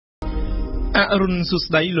อรุณสุด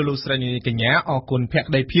ใดลุสระนิกญาออกคนแพก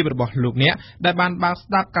ได้พี่ระบบลูกเนี้ยได้บานบาส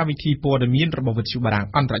ดับการวิธีโปรดมีนระบบวิทยุบาราง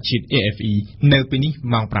อันตรชิด RFI ในปีนี้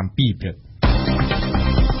มองปรามปีเปลือก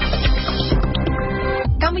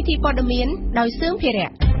การวิธีโปรดมีนโดยซึ่งเพียร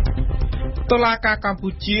ตุลาการกัมพู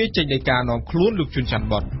ชีจะได้การนองคลุ้นลูกชุนชัน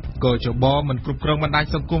บอดก็จะบอมันกรุบกรองบันได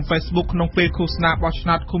สังคม Facebook นองเปรโฆษณาบอช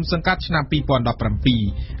นาดคุมสังกัดชนาปีปอนดอกปรำปี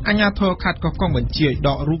อัญญาโทขัดกอกงเหมือนเจียด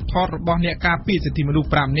อกรูปทอดบอเนี่ยกาปีสติมนุ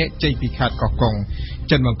ปรามเนี่ยใจปีขัดกอกง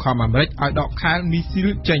จนบางคอมันเล็กเอาดอกค้างมีซิล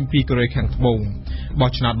ใจปีกระไรแข่งบงบอ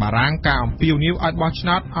ชนาดบารังกาอมปิวนิ้วเอาบอชน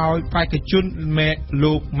าดเอาไปกระจุนเมโล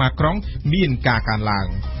กมากรองมีนกาการลาง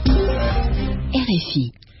RFI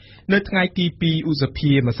ในไงที่ปีอุซเพี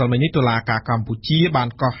ยมาสมัยนี้ตุลาการกัมพูชีบาน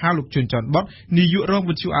ก่อห้าลูกจุนจอนบดนิยุโร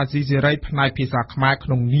วิชูอาซีเซไรพนายพิษาขมายข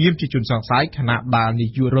นมเนียมจิจุนสองสายขณะบานนิ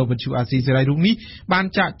ยุโรวิชูอาซีเซไรรุ่งนี้บาน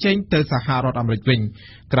จะเจงเตอร์สหรัฐอเมริกา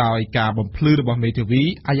กล่าวกาบ่มพลือระบบเมทวี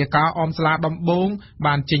อายการอมสลาดอมบงบ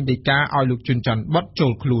านเจงได้กาเอาลูกจุนจอนบดโจ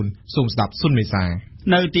ลคลูนส่งสดับสุนเมษา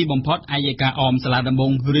ในที่บ่มพอดอายการอมสลาดอมบ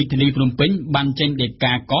งริทนีพนมเป้งบานเจงได้ก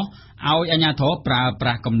าก็เอาอัญญาโถปราปร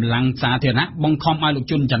ากำลังสาธารณะบังคอมอาลูก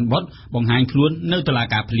จุนจันบดบังหายคล้วนเนื้อตลาด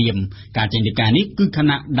การเพลียมการเจนดิการนี้คือค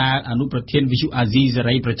ณะดาอนุประเทศวิชุอาซีไร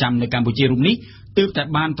ประจำในกัมพูชีรุ่มนี้ตืบแต่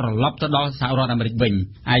บ้านตลบตลอดสหรัฐอเมริกา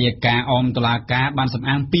อายการอมตลาดการบ้านสำอ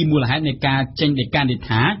างปีมูลหายในการเจนดิการดิ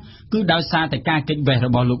ฐาคือดาวซาแต่การเก็บแหวนระ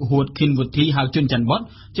บอลูกหัวขึ้นวุฒิหาจุนจันบด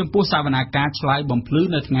จมพูสาวนาการชลายบ่มพลื้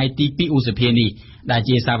ในไงตีปีอุสเพียนีได้เจ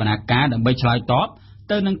สาวนาการดับใบชลายตอบเ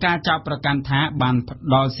ติมนังการจับประกันท้าบาน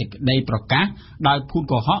ดอสิกได้ประกาศได้พูด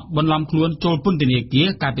ก่อเหาะบนลำคล้วนโจลปุ่นติเนเกีย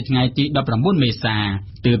การเป็นไงตีดับประมุ่นเมษา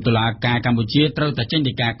เติมตุลาการกัมพูชีเติมแต่เช่นเ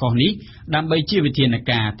ดียกากองนี้ดำใบชีวิเทียน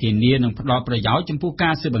กาเทียนเนียนดอประยาวจมพูกา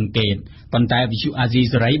สืบังเกตปันแต่วิชุอาซี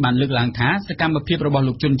สไรบานลึกลางท้าสกัมเพียบระบ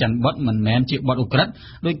ลูกจุนจันบดเหมือนแมนจิบดอุกรัด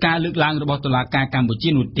โดยการลึกลางระบตุลาการกัมพูชี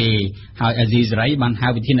นุเตหาอาซีสไรบานหา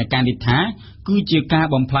วิเทียนการดิท้าคือเจียกา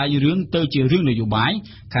บ่มพลายเรื่องเตอเจียเรื่องนโยบาย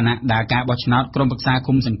ขณะดากาบชนาดกรมปรึกษา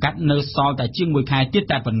คุมสังกัดเนอร์ซอลแต่เชื่อมวยคายติด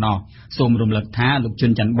แต่ปนนอสมรวมหลักท้าลูกจุ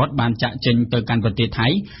นจันบดบานจะเจนเตอการประเทศไท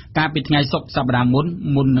ยการปิดไงศกสัปดาห์มุ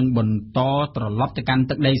นหนึ่งบนต่อตรลบจากการ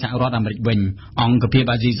ตักได้สหรัฐอเมริกาองกเพียบ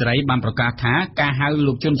อาซีสไรบานประกาศท้าการหา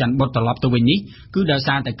ลูกจุนจันบดตรลบตัวนี้คือดาวซ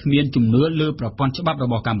าแต่เขมียนจุ่มเนื้อเลือประปอนฉบับระ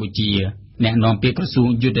บบกัมพูชีแนะนำเปียกระทรวง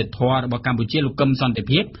ยุติธรรมระบบกัมพูชีลูกกำสันติเ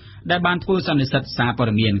พียบได้บานผู้สันนิษฐานสาปร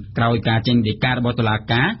เมียนกล่าวการเจงเด็กการระบบตุลา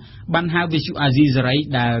การบรรหาวิชุอาซีสไร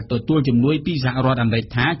ได้ตัวจำนวนปีสหรัฐอเมริ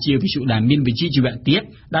กาเชียวิชุได้มินวิชิจีวะเทียบ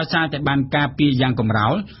ดาวซาแต่บานกาปียังกำเรา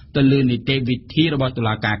ตะลือในเตวิธีระบบตุล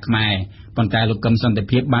าการขมายปัญแต่ลูกกำสันติเ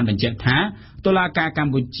พียบบานเป็นเจ้าท้าตุลาการกัม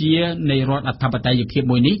พูชีในรัฐอธิปไตยเพียบ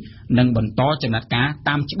มวยนี้นังบรรโตจำนัดการต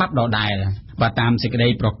ามฉบับดอได้ว่าตามเสกได้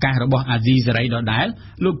ประกาศระบบอาซีสไรดอได้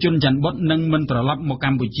ลูกจุนจันบดนังมันตรลับมกั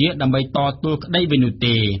มพูชีดำไปต่อตัวได้เวนุเต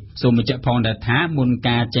สมจะพองแต่ท้ามุนก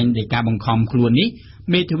าเจงเดกาบังคอมครัวนี้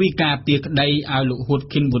เมทวิกาเปียกได้เอาลูกหุด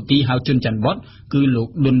ขินบุตรีหาจุนจันบดคือลูก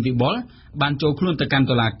ดุนวิบอลบานโจคลุนตะการ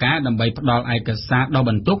ตุลาการดำไปดอลไอกษาดอบ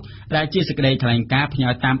รรทุกได้เชื่อสกได้แถลงการพยา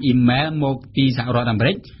ตามอีเมลโมกตีสหรัฐอเม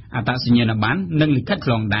ริกอาตาสัญญาณบันนึ่งลิขิตค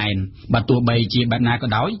ลองได้บัตัวใบจีบันนาก็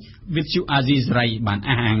ได้วิชุอาซีสไรบัน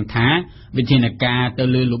อาหารท้าวิธีนาการตะ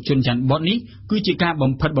ลือลูกชนจันบดนี้คือจิกาบ่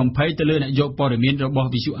มพัดบ่มเพยตะลือนายกปอร์เมียนระบบ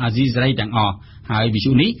วิชุอาซีสไรต่างออกหายวิ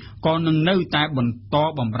ชุนี้ก่อนนึ่งเนื้อตาบนโต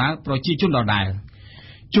บ่มร้ายโปรจีจุนดอได้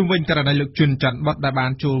จุ่มวินกระดาษลูกจุนจันบดได้บา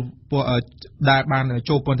นโจได้บานโจ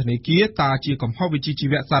ปนธนิเกียตาจีกับห้องวิจิชี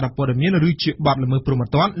วะสารปอร์เมียนหรือจีบับละเมอโปรโม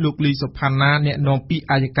ตอนลูกลีสุพรรณาเนี่ยนอปี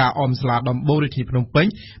อายการอมสลาดอมโบริทีพนมเป้ง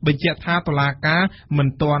เป็นเจ้าท่าตุลาการมัน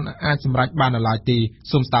ตอนอาสมรัฐบานลายตี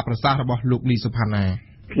สมสตาประสาระบลูกลีสุพรรณา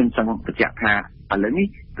เพียงสังเกตท่าอะไรนี้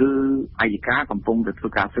คืออายการกำปงจะคื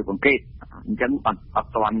อการสืบสังเกตยันปัจ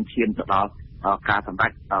จุบันเชียนจะเราการสำรั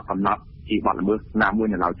ฐกำนับจีบับละเมอนามือ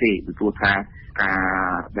ในลายตีคือตัวท่าการ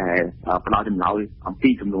แต่ปลาจำเราของปี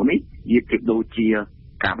จำนวนนี้ยึดเก็บโดยเชีย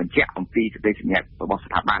การบรรจัยของปีจะได้สิ่งนี้ระบบส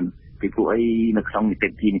ถาบันปีผู้ไอ้นักสองนี่เต็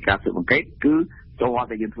มที่ในการสืบสังเกตคือตัวแ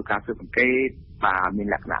ต่ยืนสู่การสืบสังเกตป่ามี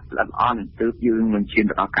หลักหลักและอ่อนตืบยืนเงินเชียน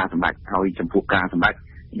ต่อการสำรัฐเอาจำพวกการสำรัฐ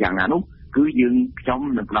อย่างนั้นนู้คือยืนจ้อง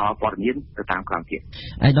หนึ่งปลาปอดนี้จะตามความเกี่ย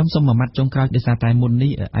ไอ้ดอมสมมัดจงกลายเดชาตายมุน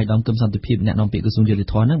นี่ไอ้ดอมกึมสันติพิบเนี่ยน้องเปียกระทรวงยุติ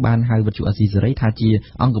ธรรมนั่งบานหายวัตถุอาศิสไรทาจี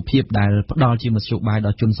อังกพิบได้ดอลจีมาสุบายด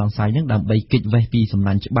อจุนสองสายนั่งดำใบกิจไว้ปีสำ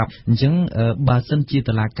นันฉบับจังบาสันจีต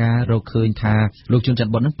ลากาเราเคยทาลูกจุนจัด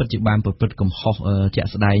บอลนั้นปัจจุบันเปิดกลุ่มหอกเจ้า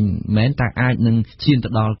สดายแม้แต่อ้ายหนึ่งชีนต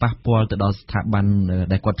ดอลปะปอลตดอลสถาบัน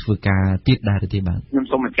ได้กดฝึกการติดได้หรือที่บ้านน้ำ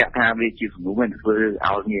ส้มมันแค่ทาวิจิสมุนมันคือเอ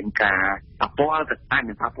าเงินกาปะปอลแต่อ้ายเ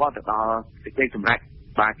นี่ยปะปอลแต่ดอลสิเกสำรัฐ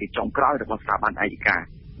บางทีจงกล้าแต่ภาษาบันอายการ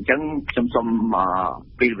จังสม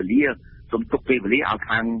ปีเวลีสมตุกปีเวลีเอา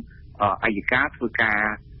ทางอายการคือการ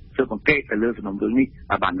สื ស៊ើបអង្កេតទៅលើសំណុំរឿងនេះ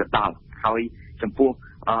បានដិតដល់ហើយចំពោះ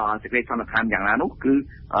សេចក្តីសន្និដ្ឋានយ៉ាងណានោះគឺ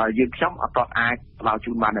យើងខ្ញុំអត់ទាន់អាចផ្ដល់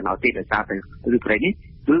ជូនបាននៅឡើយទេដោយសារតែរឿងព្រៃនេះ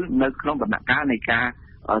គឺនៅក្នុងដំណាក់កាលនៃការ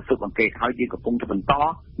ស៊ើបអង្កេតហើយយើងកំពុងតែបន្ត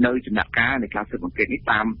នៅដំណាក់កាលនៃការស៊ើបអង្កេតនេះ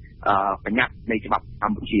តាមបញ្ញត្តិនៃច្បាប់ក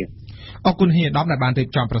ម្ពុជាអរគុណហ៊ីអាដាមដែលបានរៀប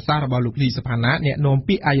ចំប្រសាសន៍របស់លោកលីសុផាណាអ្នកនាំ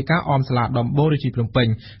ពាក្យអัยការអមសាលាដំបូងរាជធានីភ្នំពេញ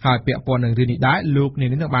ហើយពាក់ព័ន្ធនឹងរឿងនេះដែរលោកនាង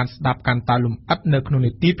នឹងបានស្ដាប់កាន់តែលម្អិតនៅក្នុងនី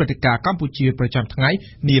តិព្រឹត្តិការណ៍កម្ពុជាប្រចាំថ្ងៃ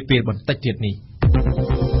នាពេលបន្តិចទៀតនេះ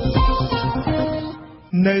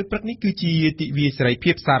នៅព្រឹកនេះគឺជាទិវាសេរី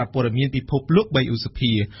ភាពសារព័ត៌មានពិភពលោក3ឧស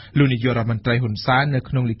ភាលោកនាយករដ្ឋមន្ត្រីហ៊ុនសែននៅ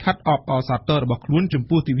ក្នុងលិខិតអបអរសាទររបស់ខ្លួនចំ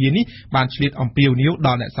ពោះទិវានេះបានឆ្លៀតអំពាវនាវដ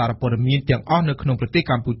ល់អ្នកសារព័ត៌មានទាំងអស់នៅក្នុងប្រទេស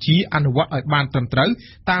កម្ពុជាអនុវត្តឲ្យបានត្រឹមត្រូវ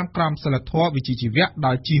តាមក្រមសីលធម៌វិជ្ជាជីវៈ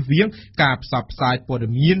ដោយជៀសវាងការផ្សព្វផ្សាយព័ត៌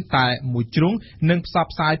មានតែមួយជ្រុងនិងផ្សព្វ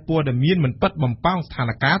ផ្សាយព័ត៌មានមិនពិតបំផុសស្ថា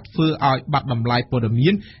នភាពធ្វើឲ្យបាត់តម្លៃព័ត៌មា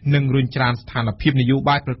ននិងរុញច្រានស្ថានភាពនយោ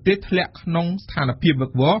បាយប្រទេសធ្លាក់ក្នុងស្ថានភាពវឹ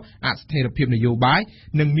កវរអស្ថិរភាពនយោបាយ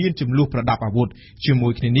និងមានចំនួនប្រដាប់អាវុធជាមួ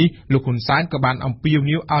យគ្នានេះលោកហ៊ុនសែនក៏បានអំពាវ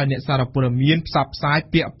នាវឲ្យអ្នកសារព័ត៌មានផ្សព្វផ្សាយ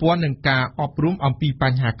ពាក់ព័ន្ធនឹងការអប់រំអំពីប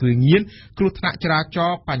ញ្ហាគ្រឿងញៀនគ្រោះថ្នាក់ចរាច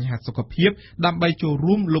រណ៍បញ្ហាសុខភាពដើម្បីចូល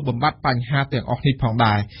រួមលុបបំបាត់បញ្ហាទាំងអស់នេះផង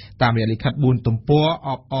ដែរតាមរយៈលិខិត4ទំព័រអ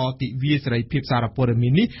បអរទិវាសេរីភាពសារព័ត៌មា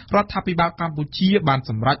ននេះរដ្ឋាភិបាលកម្ពុជាបាន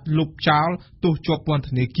សម្រេចលុបចោលទោសជាប់ពន្ធ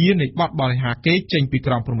នាគារនៃបទបរិហាកេរចេញពី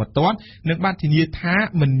ក្រមព្រហ្មទណ្ឌនិងបានធានាថា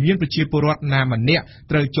មិនមានប្រជាពលរដ្ឋណាម្នាក់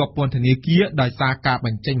ត្រូវជាប់ពន្ធនាគារដោយសារការប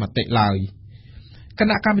ញ្ចេញមតិឡើយគ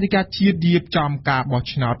ណៈកម្មាធិការជាតិរៀបចំការបោះ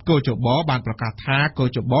ឆ្នោតកោជបបានប្រកាសថាកោ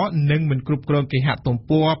ជបនឹងមិនគ្រប់គ្រងគេហទំ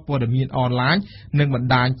ព័រព័ត៌មានអនឡាញនិងបណ្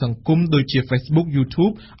ដាញសង្គមដូចជា Facebook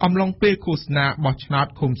YouTube អំឡុងពេលឃោសនាបោះឆ្នោត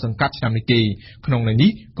ឃុំសង្កាត់ឆ្នាំនេះទេក្នុងន័យ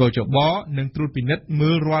នេះកោជបនឹងត្រួតពិនិត្យ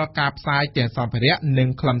មើលរាល់ការផ្សាយទាំងសម្ភារៈនិង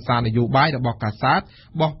ខ្លឹមសារនយោបាយរបស់កាសែត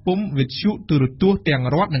បោះពុម្ពវិទ្យុទូរទស្សន៍ទាំង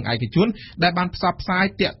រដ្ឋនិងឯកជនដែលបានផ្សព្វផ្សាយ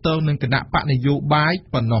ទាក់ទងនឹងគណៈបកនយោបាយ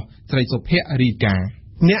ប៉ុណ្ណោះស្រីសុភ័ក្ររីកា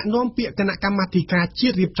អ្នកនាំពាក្យគណៈកម្មាធិការជា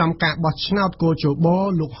តិរៀបចំការបោះឆ្នោតកោជប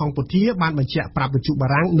លោកហងពុធាបានបញ្ជាក់ប្រាប់វិទ្យុបា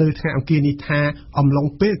រាំងនៅថ្ងៃអង្គារនេះថាអំឡុង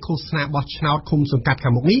ពេលឃោសនាបោះឆ្នោតឃុំសង្កាត់ខា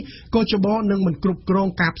ងមុខនេះកោជបនឹងមិនគ្រប់គ្រង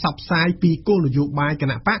ការផ្សព្វផ្សាយពីគោលនយោបាយគ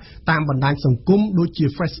ណៈបកតាមបណ្ដាញសង្គមដូចជា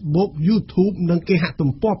Facebook YouTube និងគេហទំ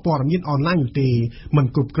ព័រព័ត៌មានអនឡាញនោះទេមិន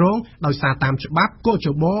គ្រប់គ្រងដោយសារតាមច្បាប់កោជ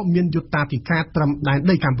បមានយុត្តាធិការត្រឹមដែន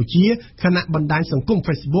ដីកម្ពុជាខណៈបណ្ដាញសង្គម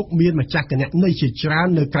Facebook មានម្ចាស់គណនីជាច្រើន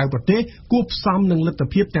នៅក្រៅប្រទេសគួបផ្សំនឹងលទ្ធ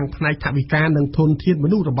ភាពទាំងផ្នែកថវិកានិងធនធានម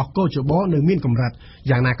នុស្សរបស់កោជបនៅមានកម្រិត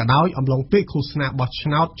យ៉ាងណាក៏ដោយអំឡុងពេលឃោសនាបោះឆ្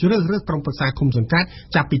នោតជ្រើសរើសក្រុមប្រឹក្សាឃុំសង្កាត់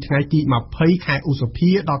ចាប់ពីថ្ងៃទី20ខែឧសភា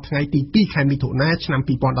ដល់ថ្ងៃទី2ខែមិថុនាឆ្នាំ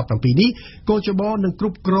2017នេះកោជបនឹងគ្រ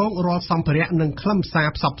ប់គ្រងរាល់សម្ភារៈនិងខ្លឹមសារ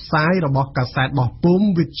ផ្សព្វផ្សាយរបស់កាសែតបោះពុម្ព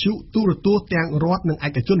វិទ្យុទូរទស្សន៍ទាំងរដ្ឋនិងឯ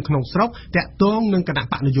កជនក្នុងស្រុកតាក់ទងនឹងគណៈ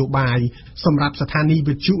បកនយោបាយសម្រាប់ស្ថានីយ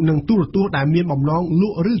វិទ្យុនិងទូរទស្សន៍ដែលមានបំណងល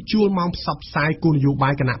ក់ឬជួលម៉ោងផ្សព្វផ្សាយគោលនយោបា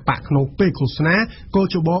យគណៈបកក្នុងពេលឃោសនាកោ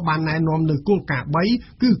ជបបានណែនាំនៅគោលការណ៍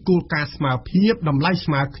3គឺគោលការណ៍ស្មើភាពតម្លៃ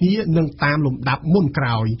ស្មើគ្នានិងតាមលំដាប់មុនក្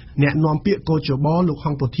រោយអ្នកនាំពាក្យកោជបលោកហ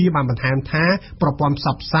ងពុធាបានបន្ថែមថាប្រព័ន្ធផ្ស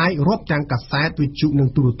ព្វផ្សាយរាប់ទាំងកាសែតវិទ្យុនិង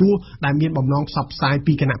ទូរទស្សន៍ដែលមានបំណងផ្សព្វផ្សាយ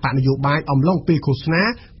ពីគណៈបកនយោបាយអំឡុងពេលឃោសនា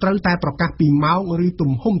ត្រូវតែប្រកាសពីម៉ោងឬ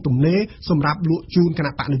ទំហំទំនេរសម្រាប់លក់ជូនគ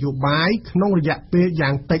ណៈបកនយោបាយក្នុងរយៈពេលយ៉ា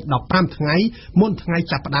ងតិច15ថ្ងៃមុនថ្ងៃ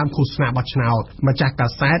ចាប់ផ្ដើមឃោសនាបោះឆ្នោតម្ចាស់កា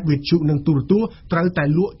សែតវិទ្យុនិងទូរទស្សន៍ត្រូវតែ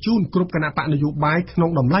លក់ជូនគ្រប់គណៈបកនយោបាយក្នុង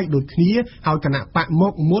តម្លៃដូចគ្នាហើយគណៈបកម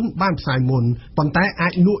កមុនបានផ្សាយមុនប៉ុន្តែអា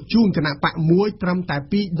ចលក់ជូនគណៈបកមួយត្រឹមតែ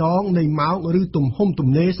2ដងនៃម៉ោងឬទំហំទំ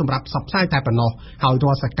នេរសម្រាប់ផ្សព្វផ្សាយតែប៉ុណ្ណោះហើយ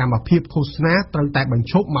រាល់សកម្មភាពឃោសនាត្រូវតែបញ្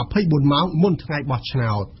ឈប់24ម៉ោងមុនថ្ងៃបោះឆ្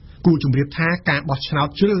នោតគូជំរាបថាការបោះឆ្នោត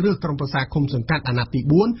ជ្រើសរើសក្រុមប្រឹក្សាឃុំសង្កាត់អាណត្តិទី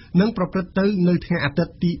4នឹងប្រព្រឹត្តទៅនៅថ្ងៃអាទិត្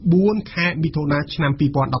យទី4ខែមិថុនាឆ្នាំ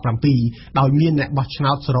2017ដោយមានអ្នកបោះឆ្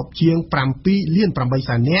នោតសរុបជាង7លាន8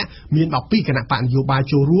សែននាក់មាន12គណៈបកនយោបាយ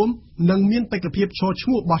ចូលរួមនិងមានបេក្ខភាពឈរឈ្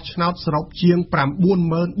មោះបោះឆ្នោតសរុបជាង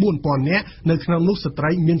 94,000 នាក់នៅក្នុងនោះស្ត្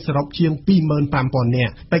រីមានសរុបជាង 25,000 នា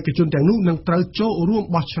ក់បេក្ខជនទាំងនោះនឹងត្រូវចូលរួម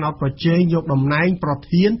បោះឆ្នោតប្រជែងយកតំណែងប្រ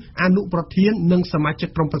ធានអនុប្រធាននិងសមាជិក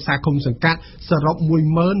ក្រុមប្រឹក្សាឃុំសង្កាត់សរុប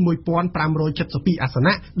 11,572 អាស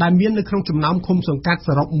នៈដែលមាននៅក្នុងចំណោមឃុំសង្កាត់ស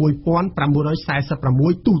រុប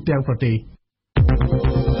 1,946 ទូទាំងប្រទេស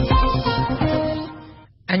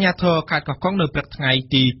អញ្ញាធរខេត្តកោះកុងនៅព្រឹកថ្ងៃ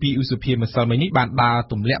ទី2ឧសភាម្សិលមិញនេះបានដើរ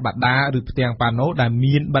ទម្លាក់បដាឬផ្ទាំងប៉ាណូដែល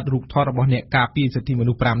មានបិទរូបថតរបស់អ្នកការពារសិទ្ធិម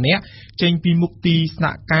នុស្ស5នាក់ចេញពីមុខទីស្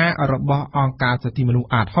នាក់ការរបស់អង្គការសិទ្ធិមនុស្ស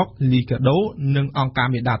អាត6លីកាដូនិងអង្គការ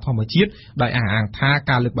មេដាធម្មជាតិដោយអះអាងថា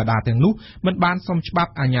ការលើកបដាទាំងនោះមិនបានសមច្បា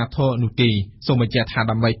ប់អញ្ញាធរនោះទេសូមបញ្ជាក់ថា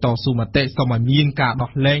ដើម្បីតស៊ូមតិសូមឲ្យមានការ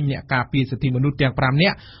ដោះលែងអ្នកការពារសិទ្ធិមនុស្សទាំង5នា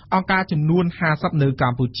ក់អង្គការចំនួន50នៅក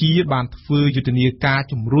ម្ពុជាបានធ្វើយុទ្ធនាការ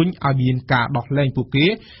ជំរុញឲ្យមានការដោះលែងពួកគេ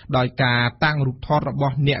ដោយការតាំងរូបថតរប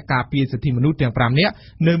ស់អ្នកការពារសិទ្ធិមនុស្សទាំង5នាក់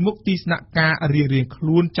នៅមុខទីស្នាក់ការរៀងៗខ្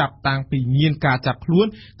លួនចាប់តាំងពីមានការចាប់ខ្លួន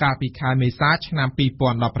កាលពីខែមេសាឆ្នាំ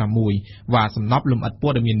2016 vàសំណប់លំអិតព័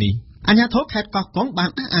ត៌មាននេះ អាញាធរខេត្តកោះកុងបាន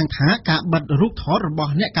អះអាងថាការបិទរូបថតរប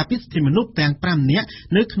ស់អ្នកការពារសិទ្ធិមនុស្សទាំង5នាក់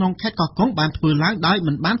នៅក្នុងខេត្តកោះកុងបានធ្វើឡើងដោយ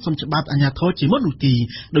មិនបានសុំច្បាប់អាញាធរជាមុននោះទេ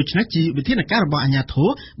ដូច្នេះជាវិធានការរបស់អាញាធរ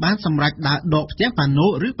បានសម្រេចដាក់ដកផ្ទាំងប៉ាណូ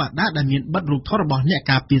ឬបដាដែលមានបិទរូបថតរបស់អ្នក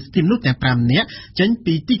ការពារសិទ្ធិមនុស្សទាំង5នាក់ចេញ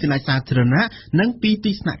ពីទីកន្លែងសាធារណៈនិងពី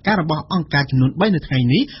ទីស្នាក់ការរបស់អង្គការចំនួន3នៅថ្ងៃ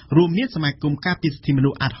នេះរួមមានសមាគមការពារសិទ្ធិមនុ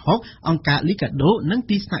ស្សអាត់ហុកអង្គការលីកាដូនិង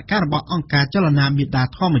ទីស្នាក់ការរបស់អង្គការចលនាមេដា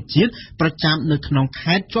ធម្មជាតិប្រចាំនៅក្នុង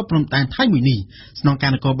ខេត្តជាប់ព្រំដែនថៃមួយនេះស្នងកា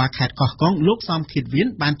រនគរបាលខេត្តកោះកុងលោកសំខេតវៀន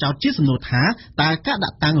បានចោទជាសំណួរថាតើការដា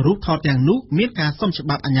ក់តាំងរូបថតទាំងនោះមានការសុំច្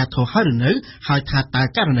បាប់អាជ្ញាធរហើយឬនៅហើយថាតើ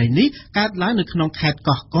ករណីនេះកើតឡើងនៅក្នុងខេត្ត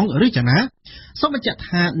កោះកុងឬយ៉ាងណាសូមបញ្ជាក់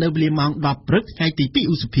ថានៅវេលាម៉ោង 10 ព្រឹកថ្ងៃទី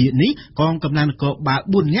 2 ឧសភានេះកងកម្លាំងនគរបាល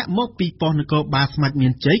 4 នាក់មកពីប៉ុស្តិ៍នគរបាលស្មាច់មា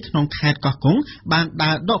នជ័យក្នុងខេត្តកោះកុងបាន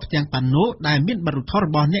ដើរដកផ្ទាំងប៉ាណូដែលមានបទរូបថតរ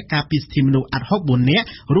បស់អ្នកការពារសិទ្ធិមនុស្សអាត់ហុក 4 នាក់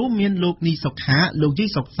រួមមានលោកនីសុខាលោកយី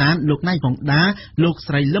សុកសានលោកណៃវងដាលោក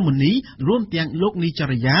ស្រីលឹមមុនីរួមទាំងលោកនីច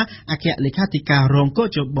រិយាអគ្គលេខាធិការរងកោ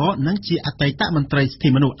ជបនិងជាអតីតមន្ត្រីសិទ្ធិ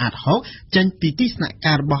មនុស្សអាត់ហុកចេញពីទីស្នាក់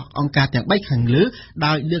ការរបស់អង្គការទាំង3ខាងលើ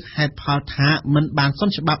ដោយលើកហេតុផលថាមិនបានសុំ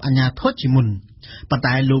ច្បាប់អាជ្ញាធរជាមុនប៉ុន្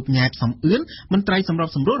តែលោកញ៉ែបសំអឿនមន្ត្រីសម្រប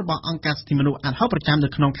សម្រួលរបស់អង្គការសិទ្ធិមនុស្សអាត់ហុកប្រចាំនៅ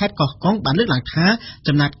ក្នុងខេត្តកោះកុងបានលើកឡើងថា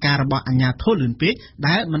ចំណាត់ការរបស់អាជ្ញាធរលឿនពេក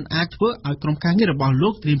ដែលមិនអាចធ្វើឲ្យក្រុមការងាររបស់លោ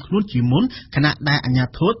កត្រៀមខ្លួនជាមុនខណៈដែលអាជ្ញា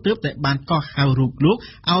ធរទើបតែបានកោះហៅរូបលោក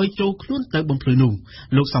ឲ្យចូលខ្លួនទៅបំភ្លឺនោះ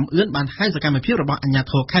លោកសំអឿនបានហៅសកម្មភាពរបស់អាជ្ញា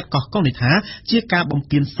ធរខេត្តកោះកុងនេះថាជាការបំ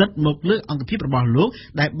ពានសិទ្ធិមកលើអង្គភាពរបស់លោក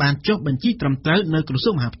ដែលបានចុះបញ្ជីត្រឹមត្រូវនៅក្រសួ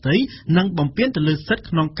ងមហាផ្ទៃនិងបំពានទៅលើសិទ្ធិ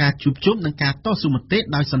ក្នុងការជួបជុំនិងការតស៊ូមតិ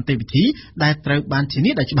ដោយសន្តិវិធីដែលត្រូវបានធា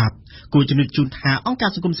នាដោយច្បាប់គួរជំរាបជូនថាអង្គការ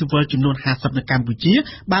សង្គមស៊ីវិលចំនួន50នៅកម្ពុជា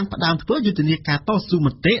បានផ្ដើមធ្វើយុទ្ធនាការតស៊ូម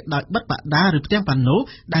តិដោយបិទបដាឬផ្ទាំងប៉ាណូ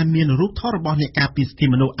ដែលមានរូបថតរបស់អ្នកការពារសិទ្ធិ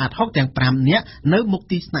មនុស្សអាត់ហុកទាំង5នាក់នៅមុខ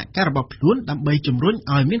ទីស្នាក់ការរបស់ខ្លួនដើម្បីជំរុញ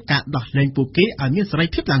ឲ្យមានការដោះលែងពួកគេឲ្យមានសេរី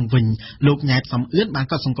ភាពឡើងវិញលោកញ៉ែបសំអឿនបាន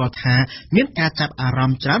កត់សម្គាល់ថាមានការចាប់អារម្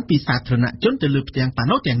មណ៍ច្រើនពីសាធារណជនទៅលើផ្ទាំងប៉ា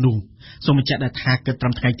ណូទាំងនោះសូមបញ្ជាក់ថាគិតត្រឹ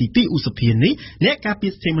មថ្ងៃទី 2 ឧសភានេះអ្នកការពា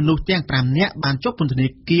រសិទ្ធិមនុស្សទាំង5នាក់បានជាប់ពន្ធនា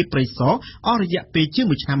គារព្រៃសរអស់រយៈពេលជាង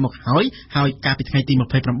1ឆ្នាំមកហើយកាលពីថ្ងៃទី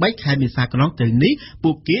 28 ខែមេសាកន្លងទៅនេះ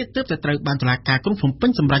ពួកគេទើបតែត្រូវបានតុលាការក្រុងភ្នំពេ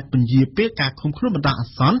ញសម្រេចពន្យាពេលការឃុំខ្លួនបណ្ដោះអា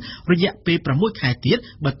សន្នរយៈពេល6 ខែទៀត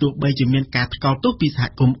បើទោះបីជាមានការថ្កោលទោសពីសហ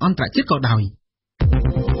គមន៍អន្តរជាតិក៏ដោយ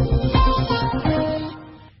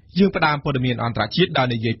យើងផ្ដើមព័ត៌មានអន្តរជាតិដោយ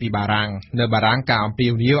និយាយពីបារាំងនៅបារាំងការអំពា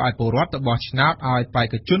វនាវឲ្យពលរដ្ឋទៅបោះឆ្នោតឲ្យបេ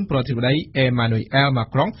ក្ខជនប្រធានាធិបតីអេម៉ានូអែលម៉ា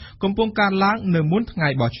ក្រុងកំពុងកើតឡើងនៅមុនថ្ងៃ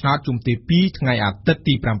បោះឆ្នោតជុំទី2ថ្ងៃអាទិត្យ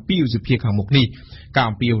ទី 7 ឧសភាខាងមុខនេះការ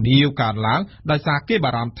អំពាវនាវកើតឡើងដោយសារគេ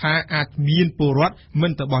បារម្ភថាអាចមានពលរដ្ឋមិ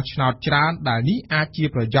នទៅបោះឆ្នោតច្រើនដែលនេះអាចជា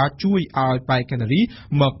ប្រយោជន៍ជួយឲ្យបេក្ខនារី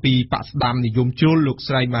មកពីបក្សស្ដាំនិយមជ្រុលលោក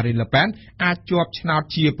ស្រី Marine Le Pen អាចជាប់ឆ្នោត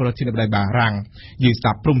ជាប្រធានាធិបតីបារាំងយើងស្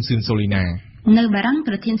ដាប់ព្រំសឿនសូលីណានៅបារាំង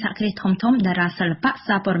ប្រធានសហគ្រាសធំៗតារាសិល្បៈ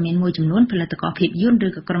សារព័ត៌មានមួយចំនួនផលិតករភាពយន្តឬ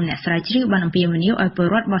ក៏ក្រុមអ្នកស្រាវជ្រាវបានអំពាវនាវឲ្យពល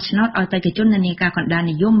រដ្ឋបោះឆ្នោតឲ្យបេក្ខជននានាការកណ្ដាល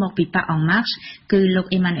និយមមកពីបកអង់ម៉ាក់គឺលោក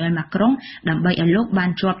អេម៉ានូអែលម៉ាក្រុងដើម្បីឲ្យលោកបាន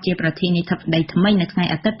ជាប់ជាប្រធានាធិបតីថ្មីនៅថ្ងៃ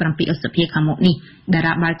អាទិត្យ 7 ឧសភាខាងមុខនេះតា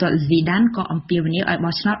រាបាល់ទាត់ Zidane ក៏អំពាវនាវឲ្យ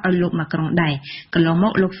បោះឆ្នោតឲ្យលោកម៉ាក្រុងដែរកន្លងម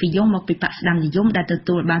កលោក Fillon មកពីបកស្ដាំនិយមដែលទ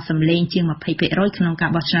ទួលបានសម្លេងជាង 20% ក្នុងការ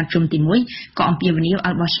បោះឆ្នោតជុំទី 1ក៏អំពាវនាវ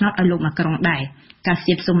ឲ្យបោះឆ្នោតឲ្យលោកម៉ាក្រុងដែរការស្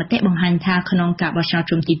ទាបសុំមតិបង្ហាញថាក្នុងការបោះឆ្នោត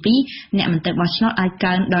ជុំទី 2 អ្នកមិនទៅបោះឆ្នោតអាច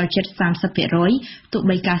កើនដល់ជិត 30% ទោះ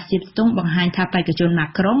បីការស្ទាបស្ទង់បង្ហាញថាបេក្ខជនម៉ា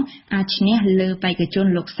ក្រុងអាចឈ្នះលើបេក្ខជន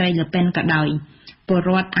លោកស្រី Le Pen ក៏ដោយពលរ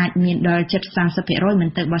ដ្ឋអាចមានដល់ជិត 30% មិន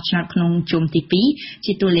ទៅបោះឆ្នោតក្នុងជុំទី 2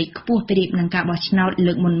 ជាតួលេខខ្ពស់ប្រៀបនឹងការបោះឆ្នោត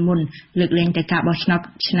លើកមុនលើកលែងតែការបោះឆ្នោត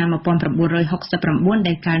ឆ្នាំ 1969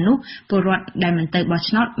 ដែលកាលនោះពលរដ្ឋដែលមិនទៅបោះ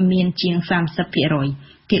ឆ្នោតមានជាង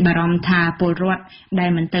 30%គេបារម្ភថាពលរដ្ឋដែល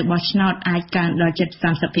មិនទៅបោះឆ្នោតអាចកើនដល់ជិត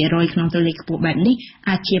 30% ក្នុងតួលេខខ្ពស់បែបនេះ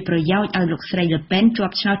អាចជាប្រយោជន៍ឲ្យលោកស្រី Le Pen ជា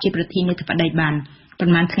ប់ឆ្នោតជាប្រធានាធិបតីបានប៉ុ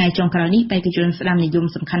ន្មានថ្ងៃចុងក្រោយនេះបេក្ខជនស្ដាំនិយម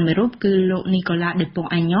សំខាន់មួយរូបគឺលោក Nicolas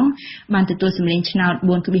Dupont-Aignan បានទទួលសម្លេងឆ្នោត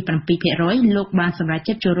 4.7% លោកបានសម្រេច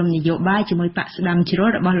ចិត្តចូលរួមនយោបាយជាមួយបកស្ដាំជ្រុល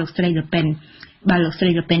របស់លោកស្រី Le Pen បើលោកស្រី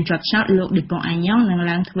Le Pen ជាប់ឆ្នោតលោក Dupont-Aignan នឹង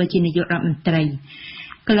ឡើងធ្វើជានាយករដ្ឋមន្ត្រី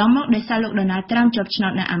កន្លងមកដោយសារលោក Donald Trump ជាប់ឆ្នោ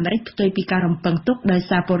តនៅអាមេរិកផ្ទុយពីការរំពឹងទុកដោយ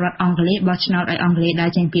សារពលរដ្ឋអង់គ្លេសបោះឆ្នោតឲ្យអង់គ្លេសដើរ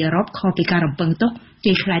ចេញពីអឺរ៉ុបខុសពីការរំពឹងទុក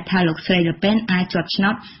គេខ្លាចថាលោកស្រី Le Pen អាចជាប់ឆ្នោ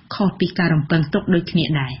តខុសពីការរំពឹងទុកដូចគ្នា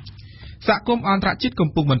ដែរ សហគមន៍អន្តរជាតិកំ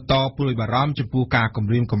ពុងបន្តព្រួយបារម្ភចំពោះការគំ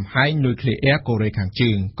រាមកំហែងនុយក្លេអ៊ែរកូរ៉េខាង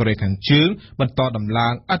ជើងបន្តដំឡើ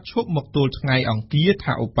ងឥតឈប់មកទល់ថ្ងៃអង្គារ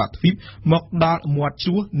ថាឧបទ្វីបមកដល់មាត់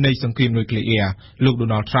ជួរនៃសង្គ្រាមនុយក្លេអ៊ែរលោក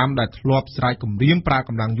Donald Trump ដែលធ្លាប់ស្រែកគំរាមប្រើក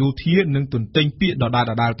ម្លាំងយោធានិងទន្ទិញពាក្យដដែ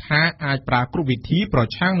លៗថាអាចប្រើគ្រប់វិធីប្រ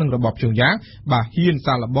ឆាំងនឹងរបបព្យុងយ៉ាងបើហ៊ាន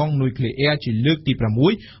សាកល្បងនុយក្លេអ៊ែរជាលើកទី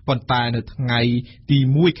6ប៉ុន្តែនៅថ្ងៃទី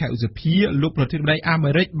1ខែឧសភាលោកប្រធានាធិបតីអា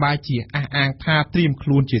មេរិកបែរជាអះអាងថាត្រៀមខ្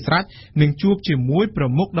លួនជាស្រេចនឹងជួបជាមួយប្រ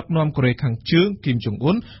មុខដឹកនាំកូរ៉េខាងជើងគីមចុង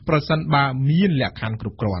អ៊ុនប្រសិនបើមានលក្ខខណ្ឌគ្រ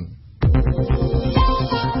ប់គ្រាន់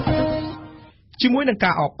ជាមួយនឹង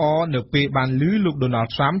ការអបអរនៅពេលបានឮលោក Donald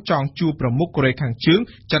Trump ចង់ជួបប្រមុខកូរ៉េខាងជើង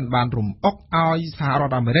ចិនបានរំអុកឲ្យសហរ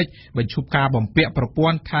ដ្ឋអាមេរិកបញ្ឈប់ការបំពាក់ប្រព័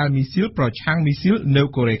ន្ធខាលមីស៊ីលប្រឆាំងមីស៊ីលនៅ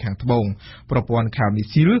កូរ៉េខាងត្បូងប្រព័ន្ធខាលមី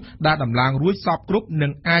ស៊ីលដែលដំឡើងរួចសពគ្រប់នឹ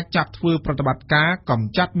ងអាចចាប់ធ្វើប្រតិបត្តិការកម្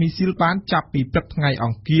ចាត់មីស៊ីលបានចាប់ពីព្រឹកថ្ងៃអ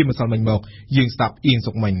ង្គារម្សិលមិញមកយើងស្ដាប់អៀង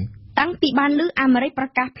សុកមិញតាំងពីបានលើអាមេរិកប្រ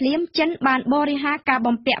កាសភ្លាមចិនបានបរិហារការ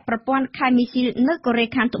បំពាក់ប្រព័ន្ធខាមីស៊ីលនៅកូរ៉េ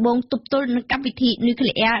ខាងត្បូងទប់ទល់នឹងកម្មវិធីនុយក្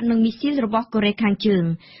លេអ៊ែរនិងមីស៊ីលរបស់កូរ៉េខាងជើង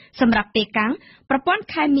សម្រាប់ពេលកាំងប្រព័ន្ធ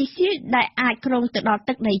ខាមីស៊ីលដែលអាចគ្រងទៅដល់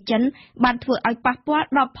ទឹកដីចិនបានធ្វើឲ្យប៉ះពាល់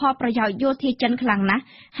ដល់ផលប្រយោជន៍យោធាចិនខ្លាំងណាស់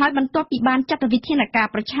ហើយបន្ទាប់ពីបានចាត់វិធានការ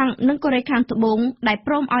ប្រឆាំងនឹងកូរ៉េខាងត្បូងដែល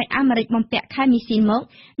ព្រមឲ្យអាមេរិកបំពាក់ខាមីស៊ីលមក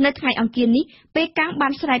នៅថ្ងៃអង្គារនេះពេលកាំងបា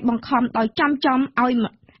នស្រែកបង្ខំដោយចំឲ្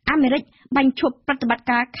យអាមេរិកបញ្ឈប់ប្រតិបត្តិ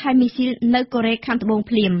ការខែមីស៊ីលនៅកូរ៉េខាងត្បូង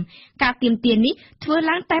ភ្លាមការទាមទារនេះធ្វើ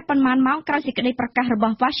ឡើងតែប៉ុន្មានម៉ោងក្រោយសេចក្តីប្រកាសរប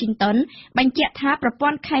ស់ Washington បញ្ជាក់ថាប្រព័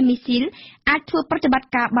ន្ធខែមីស៊ីលអាចធ្វើប្រតិបត្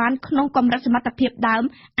តិការបានក្នុងកម្រិតសមត្ថភាពដើម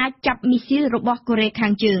អាចចាប់មីស៊ីលរបស់កូរ៉េខា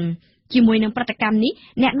ងជើងជាមួយនឹងប្រតិកម្មនេះ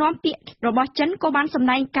អ្នកនាំពាក្យរបស់ចិនក៏បានសម្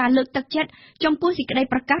ដែងការលើកទឹកចិត្តចំពោះសេចក្តី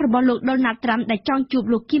ប្រកាសរបស់លោក Donald Trump ដែលចង់ជួប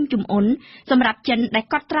លោកគីមចុងអ៊ុនសម្រាប់ចិនដែល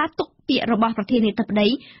កត់ត្រាទុកពាក្យរបស់ប្រធានាធិបតី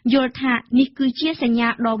យល់ថានេះគឺជាសញ្ញា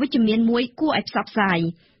ដ៏វិជ្ជមានមួយគួរឲ្យផ្សព្វផ្សាយ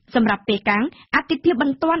សម្រាប់ពេលកាំងអតិភិបប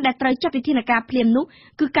ន្ទាន់ដែលត្រូវចាត់វិធានការភ្លាមនោះ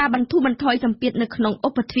គឺការបន្ធូរបន្ថយសម្ពាធនៅក្នុងឧ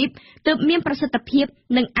បទ្វីបទើបមានប្រសិទ្ធភាព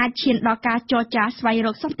និងអាចឈានដល់ការចរចាស្វែងរ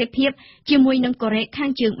កសន្តិភាពជាមួយនឹងកូរ៉េខា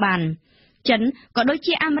ងជើងបានចិនក៏ដូច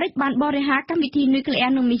ជាអាមេរិកបានបរិហារកម្មវិធីនុយក្លេអ៊ែ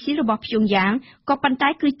រនិងមីស៊ីលរបស់ព្យុងយ៉ាងក៏ប៉ុន្តែ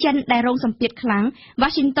គឺចិនដែលរងសម្ពាធខ្លាំង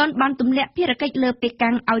Washington បានទម្លាក់ភារកិច្ចលើប៉េ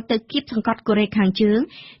កាំងឲ្យទៅគៀបសង្កត់កូរ៉េខាងជើង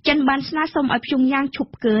ចិនបានស្នើសុំឲ្យព្យុងយ៉ាងឈ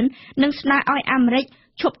ប់ផ្កើននិងស្នើឲ្យអាមេរិក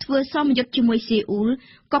ឈប់ធ្វើសមយុទ្ធជាមួយសេអ៊ូល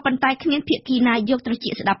ក៏ប៉ុន្តែគ្មានភាគីណាយកត្រចៀ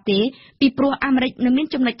កស្ដាប់ទេពីព្រោះអាមេរិកនៅមាន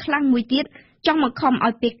ចំណុចខ្លាំងមួយទៀតចង់បង្ខំឲ្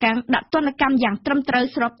យប៉េកាំងដាក់ទណ្ឌកម្មយ៉ាងត្រឹមត្រូវ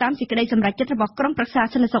ស្របតាមសេចក្តីសម្រេចចិត្តរបស់ក្រុមប្រឹក្សា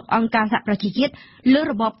សន្តិសុខអង្គការសហប្រជាជាតិលើ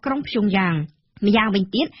របបក្រុងព្យុងយ៉ាងម្យ៉ាងវិញ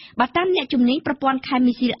ទៀតបើតាមអ្នកជំនាញប្រព័ន្ធខែ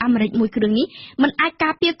មីស៊ីលអាមេរិកមួយគ្រឿងនេះមិនអាចកា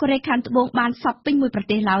រពារកូរ៉េខាងត្បូងបានសពពេញមួយប្រ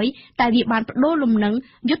ទេសឡើយតែវាបានបដូរលំនឹង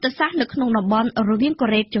យុទ្ធសាស្ត្រនៅក្នុងតំបន់រវាងកូ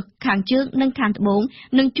រ៉េខាងជើងនិងខាងត្បូង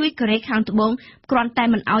និងជួយកូរ៉េខាងត្បូងគ្រាន់តែ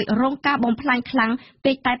មិនឲ្យរងការបំផ្លាញខ្លាំង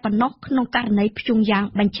ពេកតែប៉ុណ្ណោះក្នុងករណីព្យុងយ៉ាង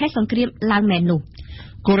បញ្ឆេះសង្គ្រាមឡើងមែននោះ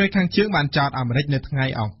កូរ៉េខាងជើងបានចោទអាមេរិកនៅថ្ងៃ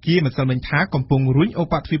អង្គារម្សិលមិញថាកំពុងរុញឧ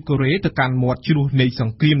បទ្វីបកូរ៉េទៅកាន់មាត់ជ្រោះនៃស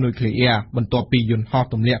ង្គ្រាមនុយក្លេអ៊ែរបន្ទាប់ពីយន្តហោះ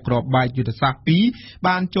ទម្លាក់គ្រាប់បែកយុទ្ធសាស្ត្រ2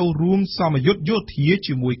បានចូលរួមសមយុទ្ធយោធា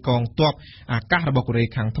ជាមួយកងទ័ពអាកាសរបស់កូរ៉េ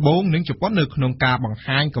ខាងត្បូងនិងជប៉ុននៅក្នុងការបង្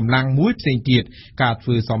ហាញកម្លាំងមួយផ្សេងទៀតការធ្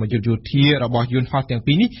វើសមយុទ្ធយោធារបស់យន្តហោះទាំង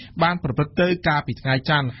ពីរនេះបានប្រព្រឹត្តទៅកាលពីថ្ងៃ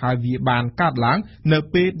ច័ន្ទហើយវាបានកើតឡើងនៅ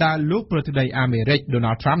ពេលដែលលោកប្រធានាធិបតីអាមេរិក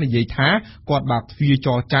Donald Trump និយាយថាគាត់បើកទ្វារច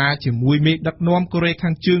រចាជាមួយមេដឹកនាំកូរ៉េខា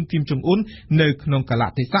ងជើងគីមចុងអ៊ុននៅក្នុងកលៈ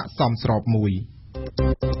ទេសៈសមស្របមួយ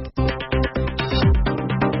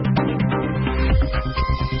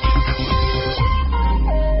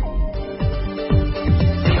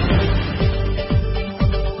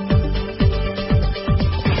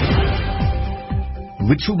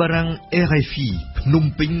វិទ្យុបារាំង RFI ភ្នំ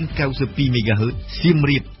ពេញ 92 MHz សៀម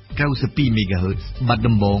រាប 92 MHz បាត់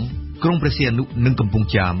ដំបងក្រុងព្រះសីហនុនិងកំពង់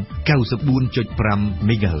ចាម 94.5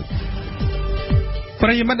 MHzប្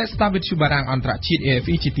រិយមិត្តអ្នកស្ដាប់វិទ្យុបារាំងអន្តរជាតិ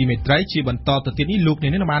RFI ជាទីមេត្រីជាបន្តទៅទៀតនេះលោកអ្ន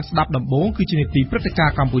កនឹងបានស្ដាប់ដំបូងគឺជានីតិព្រឹត្តិការ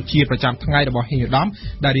ណ៍កម្ពុជាប្រចាំថ្ងៃរបស់ហេងឧត្តម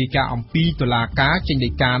ដែលរាយការណ៍អំពីតុលាការចេញដី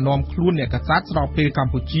កានាំខ្លួនអ្នកកាសែតស្របពេលក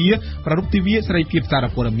ម្ពុជាប្រារព្ធទិវាសេរីភាពសារ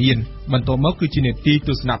ព័ត៌មានបន្តមកគឺជានីតិទ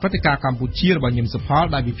ស្សនៈព្រឹត្តិការណ៍កម្ពុជារបស់ញឹមសុផល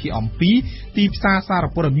ដែលវិភាគអំពីទីផ្សារសារ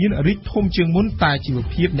ព័ត៌មានរីកធំជាងមុនតែជីវ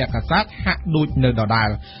ភាពអ្នកកាសែតហាក់ដូចនៅដដែល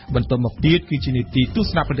បន្តមកទៀតគឺជានីតិទស្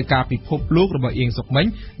សនៈព្រឹត្តិការណ៍ពិភពលោករបស់អៀងសុកមិញ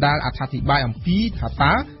ដែលអត្ថាធិប្បាយអំពីថា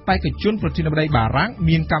តើបេក្ខជនប្រធានាធិបតីបារាំង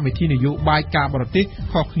មានកម្មវិធីនយោបាយការបរទេស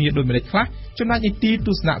ខុសគ្នាដូចម្តេចខ្លះចំណែកនីតិទ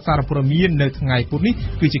ស្សនៈសារព័ត៌មាននៅថ្ងៃពុធនេះ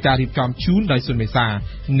គឺជាការរៀបចំជូនដោយសុនមេសា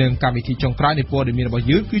និងកម្មវិធីចុងក្រោយនៃព័ត៌មានរបស់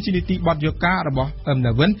យើងគឺជានីតិបទយការបស់អឹម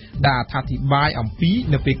ណាវិនដែលអត្ថាធិប្បាយអំពី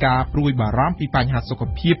នៅពេលការព្រួយបារម្ភពីបញ្ហាសុខ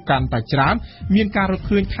ភាពកាន់តែច្រើនមានការរក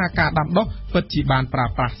ឃើញថាការដាំដុះពិតជាបានប្រើ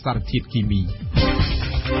ប្រាស់សារធាតុគីមី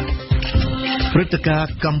ព្រឹត្តិការ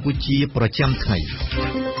ណ៍កម្ពុជាប្រចាំថ្ងៃ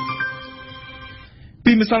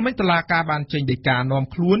ពីម្សិលមិញតុលាការបានចេញដីកានាំ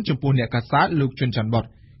ខ្លួនចំពោះអ្នកកាសែតលោកជុនច័ន្ទបុត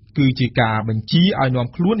គឺជាការបញ្ជាឲ្យនាំ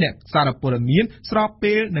ខ្លួនអ្នកសារព័ត៌មានស្រប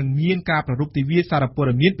ពេលនឹងមានការប្រារព្ធទិវាសារព័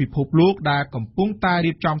ត៌មានពិភពលោកដែលកំពុងតែ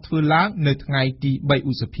រៀបចំធ្វើឡើងនៅថ្ងៃទី3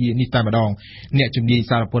ឧសភានេះតែម្ដងអ្នកជំនាញ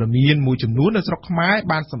សារព័ត៌មានមួយចំនួននៅស្រុកខ្មែរ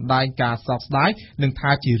បានសម្ដែងការសោកស្ដាយនិង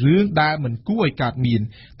ថាជារឿងដែលមិនគួរឲ្យកើតមាន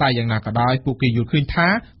តែយ៉ាងណាក៏ដោយពួកគេយល់ឃើញថា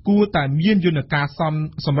គួរតែមានយន្តការ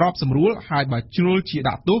សម្របសម្រួលហើយបើជ្រុលជា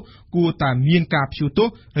ដាក់ទោសគួរតែមានការព្យួរទោស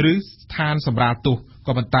ឬស្ថានសម្រាលទោស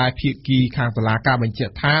ក៏ប៉ុន្តែភាគីខាងតុលាការបញ្ជា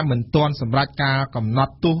ក់ថាមិនទាន់សម្រេចការកំណ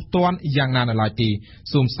ត់ទោសទណ្ឌយ៉ាងណានៅឡើយទេ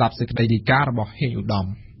សូមស្ដាប់សេចក្តីរាយការណ៍របស់ហេងឧត្តម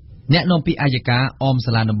អ្នកនាំពាក្យអัยការអម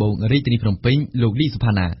សាលាដំបងរាជធានីភ្នំពេញលោកលីសុ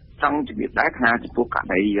ផាណាចង់ជំរាបដែរថាចំពោះករ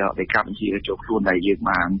ណីនៃការបញ្ជាចូលខ្លួនដែលយើង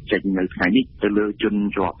បានចេញនៅថ្ងៃនេះទៅលើជន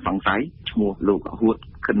ជាប់សង្ស័យឈ្មោះលោកហួត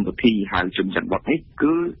ខិនពុធីហៅជនច័ន្ទបុតនេះ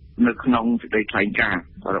គឺនៅក្នុងសេចក្តីថ្លែងការណ៍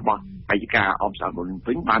របស់អัยការអមសាលាដំបង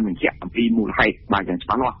ពេញបានបញ្ជាក់អំពីមូលហេតុបានយ៉ាងច្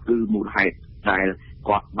បាស់លាស់គឺមូលហេតុដែល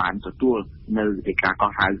គាត់បានទទួលនៅនៃការ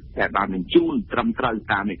កោះហៅដែលបានបញ្ជូនត្រឹមត្រូវ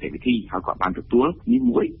តាមនីតិវិធីហើយគាត់បានទទួលនេះ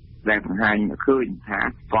មួយដែលបង្ហាញឃើញថា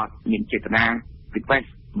គាត់មានចេតនាពិសេស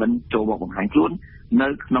មិនចូលមកបង្ហាញខ្លួននៅ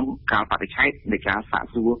ក្នុងការបដិឆេទនៃការសាក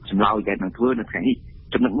សួរចម្លើយដែលនឹងធ្វើនៅថ្ងៃនេះ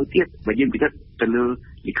ចំណុចមួយទៀតបើយើងពិនិត្យទៅលើ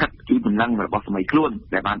លិខិតជូនដំណឹងរបស់សម័យខ្លួន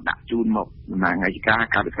ដែលបានដាក់ជូនមកតំណាងអัยការ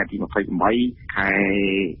កាលពីខែទី28ខែ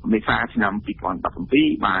មេសាឆ្នាំ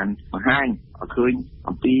2017បានបង្ហាញឲ្យឃើញ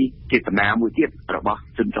អំពីចេតនាមួយទៀតរបស់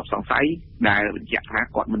ជនជាប់សង្ស័យដែលបញ្ជាក់ថា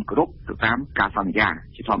គាត់មិនគោរពទៅតាមការសន្យា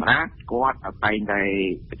ជាធម្មតាគាត់តែងតែ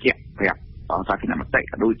បញ្ជាក់ប្រាប់សាធារណមតិ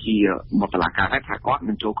ក៏ដូចជាមកតុលាការដែរថាគាត់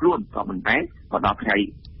មិនចូលខ្លួនក៏មិនតែក៏ដល់ថ្ងៃ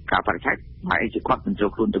ការបរិច្ឆេទហើយជាគាត់មិនចូល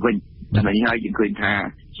ខ្លួនទៅវិញចំណុចនេះហើយយើងឃើញថា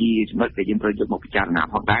ជាចំណុចដែលយើងត្រូវយកមកពិចារណា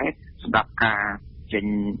ផងដែរសម្រាប់ការចេញ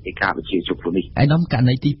ឯកការបញ្ជាចូលខ្លួននេះឯកឧត្តមករ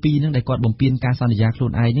ណីទី2ហ្នឹងដែលគាត់បំពេញការសន្យាខ្លួ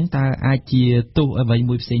នឯងហ្នឹងតើអាចជាទោសអ្វី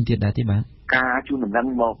មួយផ្សេងទៀតដែរទេបាទការជូនដំណឹង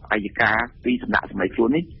មកអัยការពីសំណាក់សម័យខ្លួន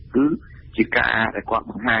នេះគឺជាការដែលគាត់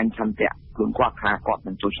បង្ហាញឆន្ទៈខ្លួនគាត់ថាគាត់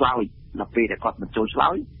មិនចូលឆ្លើយដល់ពេលដែលគាត់មិនចូលឆ្លើ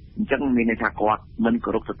យអញ្ចឹងមានន័យថាគាត់មិន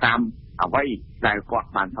គោរពទៅតាមអ្វីដែលគាត់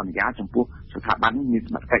បានសន្យាចំពោះស្ថាប័នមានស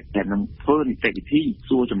មត្ថកិច្ចដែលនឹងធ្វើនីតិវិធី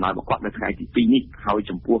សួរចម្លើយរបស់គាត់នៅថ្ងៃទី2នេះហើយ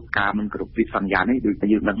ចំពោះការមិនគោរពពាក្យសន្យានេះដូចតែ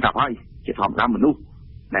យើងដឹងស្រាប់ហើយជាធម្មតាមនុស្ស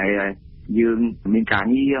ដែលយើងមានការ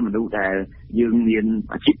ងារមនុស្សដែលយើងមាន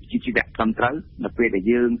អាជីពជីវៈត្រឹមត្រូវដល់ពេលដែល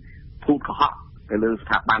យើងភូតកុហកទៅលើស្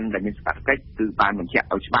ថាប័នដែលមានសមត្ថកិច្ចគឺបានបញ្ជាក់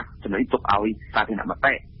ឲ្យច្បាស់ចំណុចទុកឲ្យសាធារណម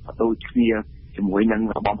តិក៏ដូចគ្នាជាមួយនឹង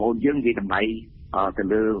បងប្អូនយើងនិយាយតម្លៃទៅ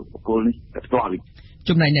លើបុគ្គលនេះផ្ទាល់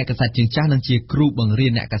ចំណែកអ្នកកាសែតជើងចាស់និងជាគ្រូបង្រៀ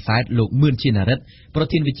នអ្នកកាសែតលោកមឿនជាណារិទ្ធប្រ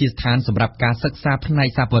ធានវិទ្យាស្ថានសម្រាប់ការសិក្សាផ្នែក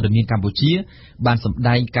សារព័ត៌មានកម្ពុជាបានសម្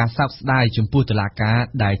ដែងការសោកស្ដាយចំពោះតុលាការ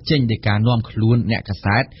ដែលចេញដីកានាំខ្លួនអ្នកកា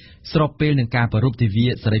សែតស្របពេលនឹងការប្រារព្ធទិវា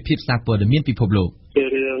សេរីភាពសារព័ត៌មានពិភពលោកជា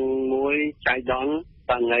រឿងមួយចៃដន្យ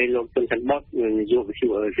ថ្ងៃលោកជុនច័ន្ទបុតនាយកវិទ្យុ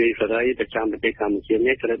អេរ៉ាហ្វីសេរីប្រចាំប្រទេសកម្ពុជា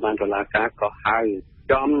នេះត្រូវបានតុលាការកោះហៅ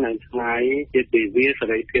ចំនៅថ្ងៃជាទិវាសេ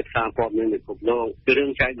រីភាពសារព័ត៌មានពិភពលោកគឺរឿ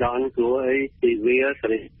ងចៃដន្យព្រោះអីទិវាសេ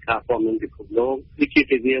រីភាពសារព័ត៌មានពិភពលោកគឺជា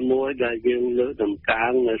ទិវាមួយដែលយើងលើកតម្កើ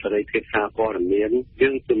ងនៅសេរីភាពសារព័ត៌មានយើ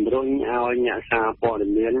ងជំរុញឲ្យអ្នកសារព័ត៌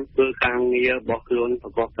មានធ្វើការងាររបស់ខ្លួនប្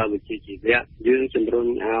រកបដោយវិជ្ជាជីវៈយើងជំរុញ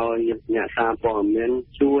ឲ្យអ្នកសារព័ត៌មាន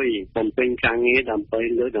ជួយបំពេញការងារដើម្បី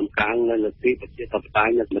លើកតម្កើងនៅលទ្ធិប្រជាធិបតេយ្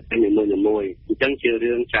យនៅប្រទេសនីមួយៗអញ្ចឹងជា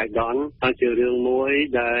រឿងចៃដន្យហើយជារឿងមួយ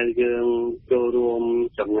ដែលយើងចូលរួម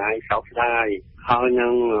ចំណាយសោកស្ដាយហើយនឹ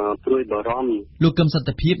ងព្រួយបារម្ភលោកកឹមសន្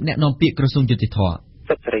តិភាពអ្នកនាំពាក្យក្រសួងយុតិធម៌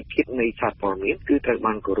សិទ្ធិសេរីភាពនៃសារព័ត៌មានគឺត្រូវ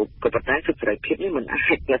បានគោរពក៏ប៉ុន្តែសិទ្ធិសេរីភាពនេះមិនអាច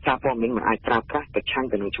សារព័ត៌មានមិនអាចប្រើប្រាស់ប្រឆាំង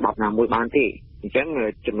ទៅនឹងច្បាប់ណាមួយបានទេអញ្ចឹង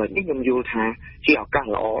ចំណុចនេះខ្ញុំយល់ថាជាឱកាស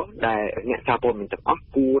ល្អដែលអ្នកសារព័ត៌មានទាំងអស់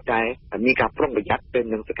គួរតែមានការប្រុងប្រយ័ត្នទៅ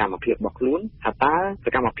នឹងសកម្មភាពរបស់ខ្លួនថាតើស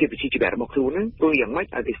កម្មភាពវិជ្ជាជីវៈរបស់ខ្លួននឹងធ្វើយ៉ាងម៉េច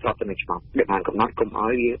ឲ្យវាស្របទៅនឹងច្បាប់ដែលបានកំណត់កុំឲ្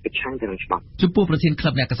យវាប្រឆាំងទៅនឹងច្បាប់ចំពោះប្រធានក្លឹ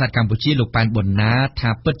បអ្នកកាសែតកម្ពុជាលោកប៉ែនប៊ុនណា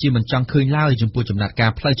ថាពិតជាមិនចង់ឃើញឡើយចំពោះចំណាត់កា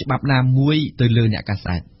រផ្លូវច្បាប់ណាមួយទៅលើអ្នកកា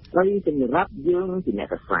សែតហើយសម្រាប់យើងជាអ្នក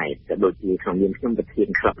កាសែតក៏ដូចជាខ្ញុំប្រធាន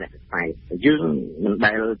ក្លឹបអ្នកកាសែតយើងមិន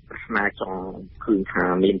ដែលប្រាថ្នាចង់ឃើញថា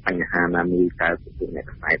មានបញ្ហាណាមួយកើតពីអ្នក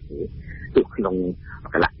កាសែតទោះក្នុង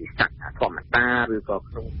កលៈវិស័យធម្មតាឬក៏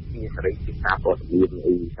ក្នុងជាសេរីភាពសារព័ត៌មាន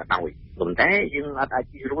អីក៏ដោយប៉ុន្តែយើងអាច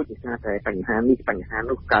ជិះរួចដោយសារតែបញ្ហានេះបញ្ហា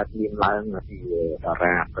នោះកើតមានឡើងពីតា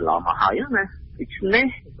រាកន្លងមកហើយណាដូច្នេះ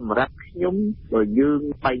សម្រាប់ខ្ញុំបើយើង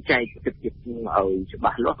បែងចែកទឹកចិត្តឲ្យច្បា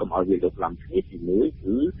ស់លាស់កុំឲ្យវាលើកឡើងគ្នាទីមួយ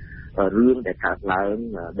គឺរឿងដែលកើតឡើង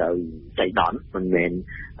ដោយចៃដន្យមិនមែន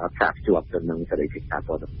ផ្សារភ្ជាប់ទៅនឹងសេរីភាពសារ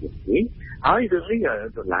ព័ត៌មាននេះហើយរឿងនេះ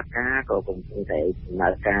តុលាការក៏កំពុងតែដំណើ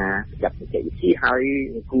រការចាត់វិធានហើយ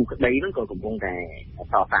គូក្តីហ្នឹងក៏កំពុងតែ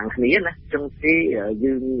តតាំងគ្នាណាអញ្ចឹងទេ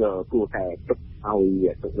យើងគួរតែទុកឲ្យ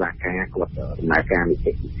តុលាការគាត់ដំណើរការនី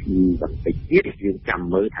តិវិធីបន្តិចទៀតយើងចាំ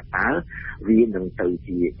មើលថាតើវានឹងទៅ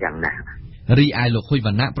ជាយ៉ាងណារីឯលោកហ៊ុយវ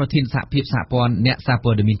ណ្ណៈប្រធានសហភាពសហព័ន្ធអ្នកសារព័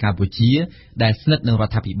ត៌មានកម្ពុជាដែលស្និទ្ធនឹងរ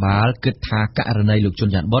ដ្ឋាភិបាលគិតថាករណីលោកជុន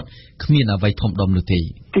ច័ន្ទបុតគ្មានអ្វីធំដុំនោះទេ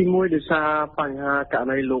ទីមួយដោយសារបញ្ហាករ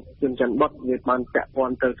ណីលោកជុនច័ន្ទបុតវាបានពាក់ព័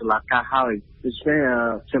ន្ធទៅតុលាការហើយដូច្នេះ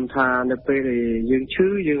ខ្ញុំថានៅពេលដែលយើងឈឺ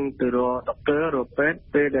យើងទៅរកដុកទ័ររកពេទ្យ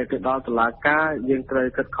ពេលដែលទៅដល់តុលាការយើងត្រូវ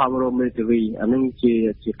ខិតខំរកមេធាវីអានឹង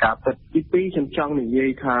ជាការពិតទីពីរខ្ញុំចង់និយា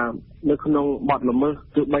យថានៅក្នុងបទល្មើស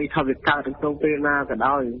ទោះបីថាវាកើតក្នុងពេលណាក៏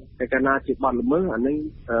ដោយតែកាលណាជាបទល្មើសអានឹង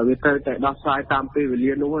វាត្រូវតែដោះស្រាយតាមពេលវេ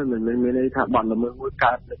លានោះហើយមិនមែនមានន័យថាបទល្មើសមួយ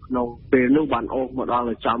កើតនៅក្នុងពេលនោះបានអូសមកដ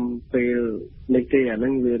ល់ចំពេលនេះទេអានឹ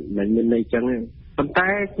ងវាមិនមានន័យចឹងទេប៉ុន្តែ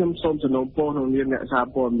ខ្ញុំសូមសំណូមពរក្នុងនាមអ្នកសារ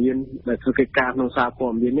ព័ត៌មានដែលធ្វើកិច្ចការក្នុងសារព័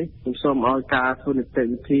ត៌មាននេះខ្ញុំសូមឲ្យការធ្វើនីតិ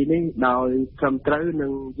វិធីនេះដោយត្រឹមត្រូវនិ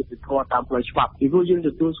ងយុត្តិធម៌តាមផ្លូវច្បាប់ពីព្រោះយើងទ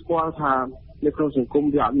ទួលស្គាល់ថានៅក្នុងសង្គម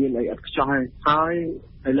វាអត់មានអីឥតខ្ចោះទេហើយ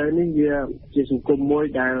ឥឡូវនេះវាជាសង្គមមួយ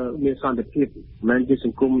ដែលមានសន្តិភាពមិនមែនជាស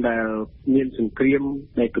ង្គមដែលមានសង្គ្រាម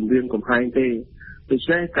ដែលគំរាមកំហែងទេដូច្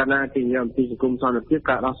នេះកាលណាទីនិយាយអំពីសង្គមសន្តិភាព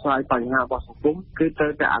ការដោះស្រាយបញ្ហារបស់សង្គមគឺត្រូ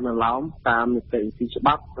វតែអនុលោមតាមនីតិវិធីច្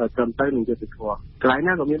បាប់ត្រឹមត្រូវនឹងយុត្តិធម៌កន្លែង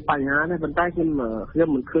ណាក៏មានបញ្ហាដែរប៉ុន្តែខ្ញុំ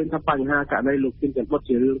មិនឃើញថាបញ្ហាករណីលោកជិនច័ន្ទបុត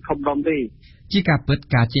ជារឿងធំដុំទេជាការពិត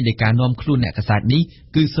ការចេញដីកានាំខ្លួនអ្នកកាសែតនេះ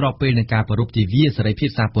គឺស្របពេលនឹងការប្រារព្ធទិវាសេរីភាព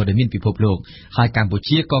សារព័ត៌មានពិភពលោកហើយកម្ពុ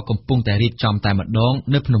ជាក៏កំពុងតែរៀបចំតែម្ដង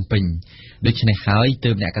នៅភ្នំពេញដូច្នេះហើយ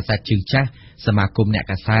ទើបអ្នកកាសែតជើងចាស់សមាគមអ្នក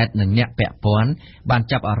កាសែតនិងអ្នកពាក់ព័ន្ធបាន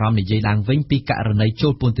ចាប់អារម្មណ៍និយាយឡើងវិញពីករណីចូ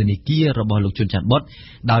លពន្ធនាគាររបស់លោកជុនច័ន្ទបុត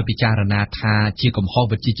ដោយពិចារណាថាជាកំហុស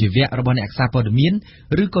វិជ្ជាជីវៈរបស់អ្នកសារព័ត៌មាន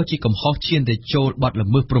ឬក៏ជាកំហុសឈានទៅចូលបទល្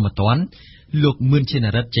មើសព្រហ្មទណ្ឌលោកមឿនឈិន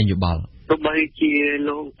រិទ្ធចេញយោបល់ទោះបីជា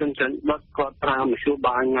លោកជុនច័ន្ទបុតគាត់ប្រើមធ្យោ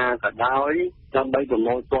បាយណាក៏ដោយដើម្បីប្រ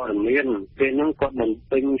មូលព័ត៌មានពេលហ្នឹងគាត់បំ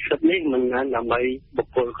ពេញសិទ្ធិនេះមិនមែនដើម្បីបុ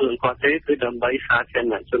គ្គលខ្លួនគាត់ទេគឺដើម្បីសាធារ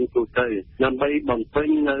ណជនទូទៅដើម្បីបំពេញ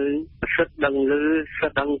នៅសិទ្ធិដឹងឮសិ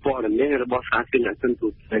ទ្ធិដឹងព័ត៌មានរបស់សាធារណជនទូ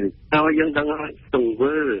ទៅហើយយើងដឹងហើយទង្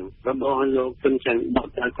វើរបស់លោកជុនច័ន្ទបុត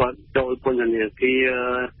ដែលគាត់ចូលពន្ធនាគារ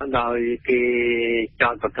ដោយគេចោ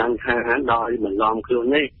ទប្រកាន់ថាដោយបន្លំខ្លួន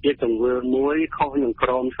នេះជាទង្វើមួយខុសនឹងក្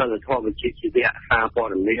រមសីលធម៌វិជ្ជាជីវៈសារព័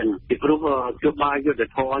ត៌មានពីព្រោះនយោបាយយុត្តិ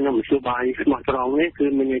ធម៌និងនយោបាយស្មោះត្រង់នេះគឺ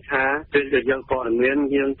មានន័យថាពេលដែលយកព័ត៌មាន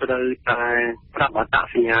យើងត្រូវតែប្រាប់អត្ត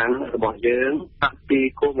សញ្ញាណរបស់យើងតាក់ពី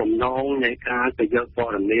គោលបំណងនៃការទៅយកព័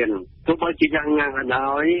ត៌មានទោះបីជាយ៉ាងណាក៏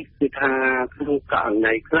ដោយគឺថាក្នុងករ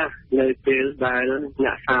ណីខ្លះនៅពេលដែលអ្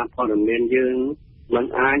នកសារព័ត៌មានយើងมัน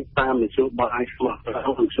អាចតាមនយោបាយស្មោះត្រ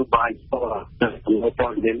ង់នយោបាយព័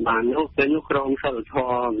ត៌មានបាននោះពេលនោះក្រមសីលធ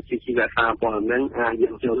ម៌វិជ្ជាជីវៈសារព័ត៌មានអាចយ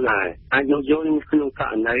កយល់ដែរអាចយកយល់ក្នុងក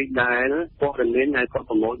រណីដែលព័ត៌មានដែលគាត់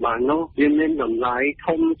ប្រមូលបាននោះវាមានតម្លៃ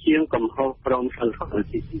ធំជាងកំហុសក្រមសីលធម៌វិ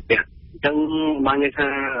ជ្ជាជីវៈចឹងបានន័យថា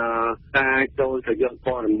ការចូលទៅយក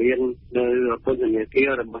ព័ត៌មាននៅពន្ធនាគារ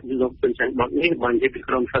របស់លោកជុនច័ន្ទបុតនេះបានជាពី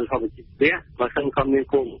ក្រមសីលធម៌វិជ្ជាជីវៈបើសិនក៏មាន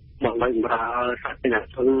គុំដើម្បីបម្រើសាធារណ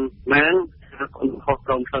ជនមែនคนขอค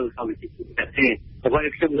วามสนใจที่สุดแต่ว่าเ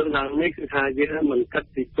รื่องราวนี้คือทางเยอะมันก็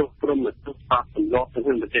ติดตัวพร้อมมันต้องปรับสมรบทั้ง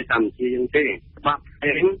ประเทศต่างๆอย่างเช่นปรับเอ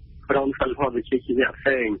งความสนใจวิชาชีวะเอ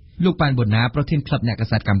งลูกปานบุญนาประเทศคลับអ្នកក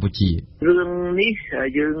ษัตริย์កម្ពុជាเรื่องនេះ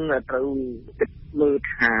យើងត្រូវមើល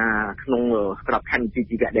ថាក្នុងក្របខ័ណ្ឌវិជ្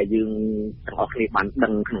ជាជីវៈដែលយើងទាំងអស់គ្នាបានដឹ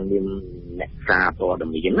ងក្នុងនាមអ្នកសារព័ត៌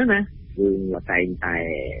មានណាយើងតែងតែ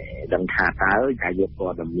ដឹងថាតើការយកព័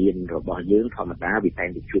ត៌មានរបស់យើងធម្មតាវាតែង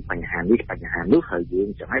តែជួបបញ្ហានេះបញ្ហានោះហើយយើង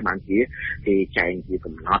ចឹងហើយបានជាគេចែងជា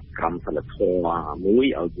កំណត់ក្រមសីលធម៌មួយ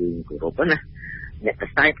ឲ្យយើងគោរពណាអ្នកក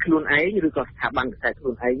សែតខ្លួនឯងឬក៏ស្ថាប័នកសែតខ្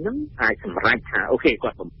លួនឯងហ្នឹងអាចសម្រេចថាអូខេគា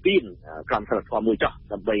ត់បំពេញក្រមសីលធម៌មួយចោះ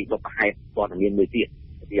ដើម្បីបបផែនព័ត៌មានមួយទៀត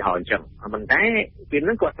ទីហើយអញ្ចឹងប៉ុន្តែពេលហ្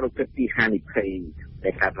នឹងគាត់ត្រូវគិតពីហានិភ័យដែ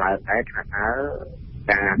លកើតឡើងតែថាតើ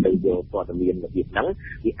ការទៅយកព័ត៌មានរបៀបហ្នឹង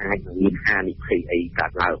វាអាចមានហានិភ័យអីកើ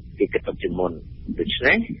តឡើងគេគិតទៅជាមុនដូច្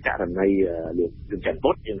នេះករណីលោកជុនច័ន្ទ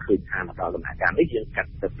បុតយើងឃើញថាមកដល់ដំណាក់កាលនេះយើងកាត់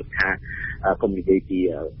ទៅថាកុំនិយាយពី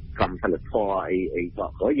ក្រមសីលធម៌អីប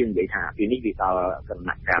កក្រោយយើងនិយាយថាពីនេះវាដល់ដំ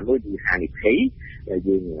ណាក់កាលមួយគឺហានិភ័យ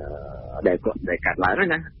យើងដែលគាត់ដែលកាត់ឡើង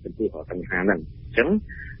ណាចំពោះបញ្ហាហ្នឹងអញ្ចឹង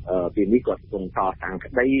ពីនេះគាត់កំពុងតតាំង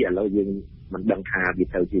ក្តីឥឡូវយើងមិនដឹងថាវា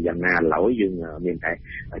ទៅជាយ៉ាងណាឡើយយើងមានតែ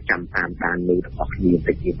ចាំតាមដានមើលរបស់គ្នា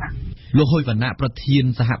តិចទៀតបាទលោកហ៊ុយវណ្ណៈប្រធាន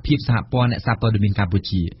សហភាពសហព័ន្ធអ្នកសារព័ត៌មានកម្ពុ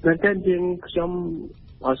ជាតែយើងខ្ញុំ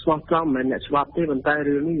ឲ្យស្មោះត្រង់មិនអ្នកច្បាប់ទេប៉ុន្តែ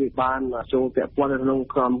រឿងនេះវាបានចូលពាក់ព័ន្ធនៅក្នុង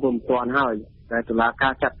ក្រមព្រហ្មទណ្ឌហើយតែតុលាកា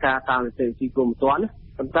រចាត់ការតាមនីតិវិធីព្រហ្មទណ្ឌ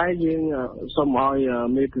ប៉ុន្តែយើងសូមឲ្យ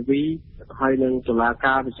មេធាវីហើយនឹងតុលា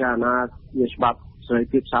ការពិចារណាជាច្បាប់សេរី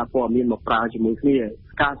ភាពសារព័ត៌មានមកប្រើជាមួយគ្នា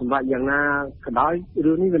ការសម្រេចយ៉ាងណាក៏ដោយ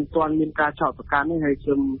រឿងនេះមិនទាន់មានការចោទប្រកាន់ទេហើយ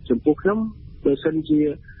ចំពោះខ្ញុំបើសិនជា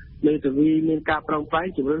មេធាវីមានការប្រឹងប្រែង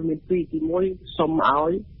ជំរឿនមានទី1សូមឲ្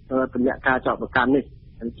យតម្លាក់ការចោទប្រកាន់នេះ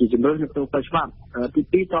ជាជំរឿននៅក្នុងផ្លូវច្បាប់ទី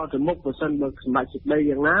2តទៅមុខបើសិនបើសម្រាប់សេចក្តី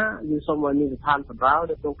យ៉ាងណាយើងសូមឲ្យមានស្ថានសម្រាប់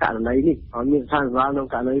នៅក្នុងករណីនេះឲ្យមានស្ថានសម្រាប់ក្នុង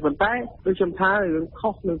ករណីប៉ុន្តែដូចខ្ញុំថារឿងខុ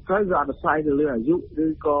សនឹងត្រូវវាអត់អាស្រ័យទៅលើអាយុឬ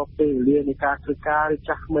ក៏ពេលវេលានៃការធ្វើការឬ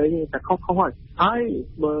ចាស់ក្មេងតែខុសហើយ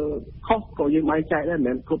បើខុសក៏យើងបែងចែកដែរមិន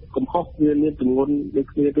មែនគ្រប់កំហុសវាមានទម្ងន់ដូច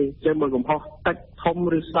គ្នាទេចឹងបើកំហុសតិចធំ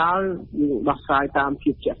ឬស្រាលយើងដោះស្រាយតាម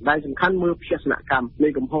ភាពជាក់ស្ដែងសំខាន់មើលភស្តុកម្មនៃ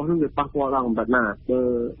កំហុសនោះវាប៉ះពាល់ដល់កម្រិតណាបើ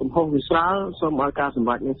កំហុសវាស្រាលសូមឲ្យការសម្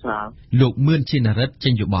រេចនឹងស្រាលលោកមឿនជានរិទ្ធចេ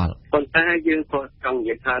ញយោបល់ប៉ុន្តែយើងក៏ចង់និ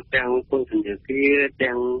យាយថាទាំងពន្ធនាគារ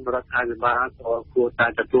ទាំងរដ្ឋាភិបាលក៏គួរតែ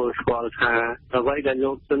ទទួលស្គាល់ថាអ្វីដែល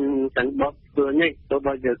លោកស៊ុនច័ន្ទបតធ្វើនេះទោះ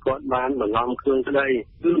បីជាគាត់បានបន្លំខ្លួនក្តី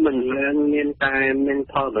គឺមិនមែនមានតែមាន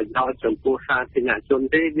ផលប្រយោជន៍ចំពោះសាធារណជន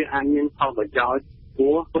ទេវាអាចមានផលប្រយោជន៍ព្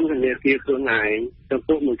រោះពន្ធនាគារខ្លួនឯងចំ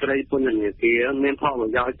ពោះមន្ត្រីពន្ធនាគារមានផលប្រ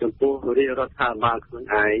យោជន៍ចំពោះរាជរដ្ឋាភិបាលខ្លួន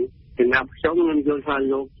ឯងសម្រាប់ខ្ញុំខ្ញុំយល់ថា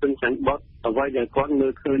លោកស៊ុនច័ន្ទបតអ្វីដែលគាត់មើ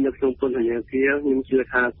លឃើញនៅក្នុងពន្ធនាគារខ្ញុំជឿ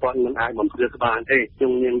ថាគាត់មិនអាចបំភ្លឺបានទេខ្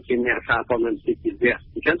ញុំនាងជាអ្នកសារព័ត៌មានជីវៈ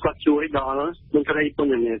អញ្ចឹងគាត់ជួយដល់មន្ត្រីព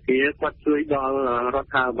ន្ធនាគារគាត់ជួយដល់រ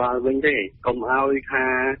ដ្ឋាភិបាលវិញទេកុំឲ្យថា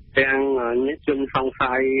ទាំងអ្នកជនសង្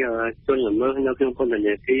ស័យជនល្មើសនៅក្នុងពន្ធ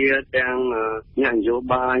នាគារទាំងអ្នកនយោ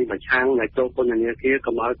បាយប្រឆាំងនៅចូលពន្ធនាគារ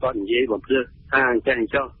កុំឲ្យគាត់និយាយបំភ្លឺអញ្ចឹង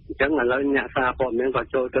ឥឡូវអ្នកសារព័ត៌មានក៏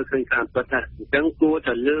ចូលទៅឃើញការពិតដែរអញ្ចឹងគួរ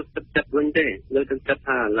តែលើកទឹកចិត្តវិញទេលើកទឹកចិត្ត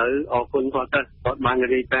ថាឥឡូវអរគុណគាត់ទៅគាត់បាន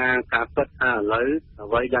រាយការណ៍ការពិតថាឥឡូវអ្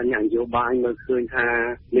វីដែលអ្នកនយោបាយមើលឃើញថា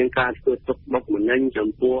មានការធ្វើទុកបុកម្នេញចំ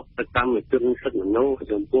ពោះសកម្មជនសិទ្ធិមនុស្ស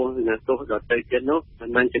ចំពោះអ្នកទោសដទៃទៀតនោះមិន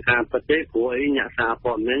មែនជាការពិតទេព្រោះអីអ្នកសារ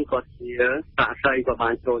ព័ត៌មានគាត់ជាសាក្សីក៏បា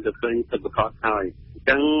នចូលទៅឃើញពិតប្រាកដហើយអញ្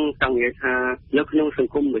ចឹងចង់និយាយថានៅក្នុងស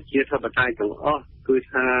ង្គមប្រជាធិបតេយ្យទាំងអស់គឺ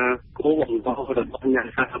ថាគោលបំណងរបស់អ្នក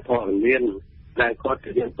សារព័ត៌មានដែលគាត់ទៅ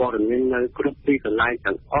រៀនព័ត៌មាននៅគ្រប់ទីកន្លែង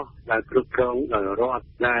ទាំងអស់ដែលគ្រប់គ្រងដោយរដ្ឋ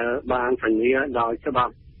ដែលបានសញ្ញាដោយច្បា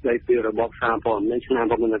ប់ស្តីពីរបបសារព័ត៌មានឆ្នាំ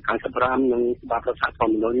1995និងច្បាប់រដ្ឋធ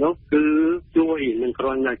ម្មនុញ្ញនោះគឺជួយមិនគ្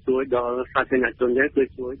រាន់តែជួយដល់សាធារណជនទេគឺ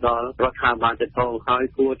ជួយដល់រដ្ឋាភិបាលទៀតផងហើយ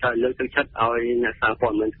គួរតែលើកទឹកចិត្តឲ្យអ្នកសារព័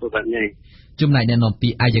ត៌មានធ្វើបែបនេះចំណែកអ្នកនាំពា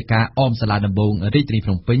ក្យអัยការអមសាលាដំបងរាជធានី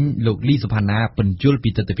ភ្នំពេញលោកលីសុផាណាបញ្យល់ពី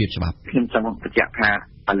ទស្សនវិជ្ជាច្បាប់ខ្ញុំចង់បញ្ជាក់ថា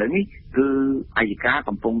ឥឡូវនេះគឺអัยការ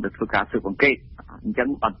កំពុងតែធ្វើការស៊ើបអង្កេតអញ្ចឹង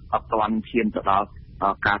អត់ទាន់ឈានទៅដល់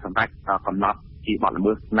ការសម្រេចកំណត់ជាបទល្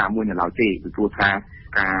មើសណាមួយនៅឡើយទេពីព្រោះថា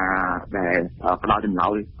ការដែលផ្ដល់ចម្លើ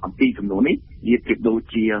យអំពីចំនួននេះវាប្រៀបដូច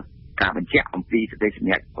ជាការបញ្ជាក់អំពីសេចក្តីស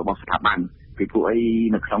ម្រេចរបស់ស្ថាប័នពីព្រោះអី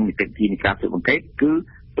នៅក្នុងនីតិវិធីនៃការស៊ើបអង្កេតគឺ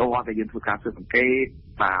តើតែយើងធ្វើការស៊ើបអង្កេត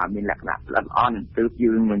បាទមានលក្ខណៈល្អិតល្អន់ទើប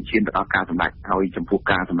យើងនឹងឈានទៅដល់ការសម្រេចហើយចំពោះ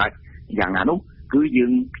ការសម្រេចយ៉ាងណានោះគឺយើ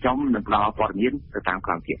ងខ្ញុំនឹងផ្ដល់ព័ត៌មានទៅតាម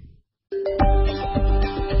ក្រោយទៀត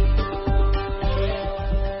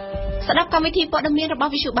ស្ដាប់កម្មវិធីព័ត៌មានរប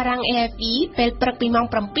ស់វិទ្យុបារាំង RFI ពេលព្រឹកពីម៉ោង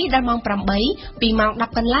 7 ដល់ម៉ោង 8 ពីម៉ោង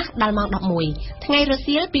 10 កន្លះដល់ម៉ោង 11 ថ្ងៃរ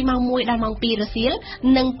សៀលពីម៉ោង 1 ដល់ម៉ោង 2 រសៀល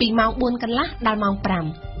និងពីម៉ោង 4 កន្លះដល់ម៉ោង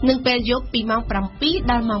 5 និងពេលយប់ពីម៉ោង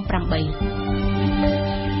 7 ដល់ម៉ោង 8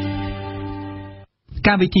 ក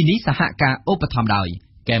ម្មវិធីនេះសហការឧបត្ថម្ភដោយ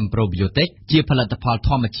Cambodia Probiotic ជាផលិតផលធ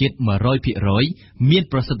ម្មជាតិ 100% មាន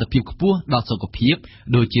ប្រសិទ្ធភាពខ្ពស់ដល់សុខភាព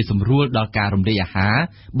ដូចជាសម្រួលដល់ការរំលាយអាហារ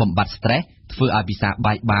បំបាត់ stress ធ្វើឲ្យពិសា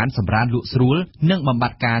បាយបានសម្រានលក់ស្រួលនិងបំបា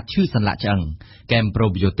ត់ការឈឺសន្លាក់ឆ្អឹង Cambodia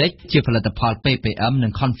Probiotic ជាផលិតផល PPM និ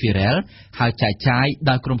ង Conferel ហើយចែកចាយ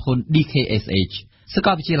ដោយក្រុមហ៊ុន DKSHសាក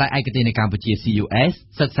លវិទ្យាល័យឯកទេសនៅកម្ពុជា CUS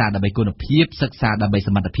សិក្សាដើម្បីគុណភាពសិក្សាដើម្បីស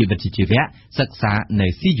មត្ថភាពវិជ្ជាជីវៈសិក្សានៅ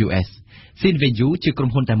CUS Sinvenju ជាក្រុម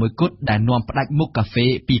ហ៊ុនតែមួយគត់ដែលនាំផ្ដាច់មុខកាហ្វេ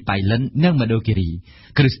ពីប៉ៃលិននិងមដូគិរី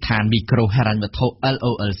គ្រឹះស្ថានមីក្រូហិរញ្ញវត្ថុ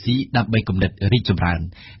LOLC ដើម្បីគំនិតរីកចម្រើន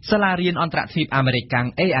សាលារៀនអន្តរជាតិអាមេរិក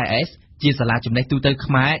AIS ជាសាលាចំណេះទូទៅ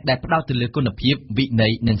ខ្មែរដែលផ្ដោតទៅលើគុណភាពវិន័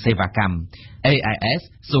យនិងសេវាកម្ម AIS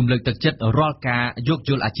សូមលើកទឹកចិត្តរាល់ការយោគ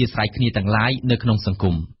យល់អធ្យាស្រ័យគ្នាទាំងឡាយនៅក្នុងសង្គ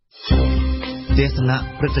មទេសនា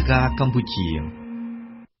ព្រឹត្តិការណ៍កម្ពុជា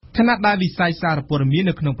ខណៈដែលវិស័យសារព័ត៌មាន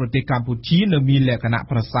នៅក្នុងប្រទេសកម្ពុជានៅមានលក្ខណៈ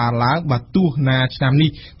ប្រសើរឡើងបើទោះណាឆ្នាំនេះ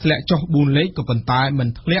ធ្លាក់ចុះ4លេខក៏ប៉ុន្តែមិន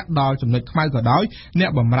ធ្លាក់ដល់ចំណុចខ្មៅក៏ដោយអ្នក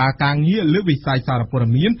បម្រើការងារលើវិស័យសារព័ត៌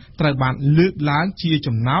មានត្រូវបានលើកឡើងជា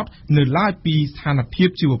ចំណោទនៅឡើយពីស្ថានភាព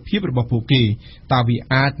ជីវភាពរបស់ពួកគេតើវា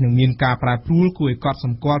អាចនឹងមានការប្រែប្រួលគួរឲ្យកត់ស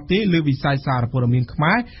ម្គាល់ទេលើវិស័យសារព័ត៌មានខ្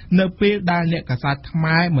មែរនៅពេលដែលអ្នកកាសែតខ្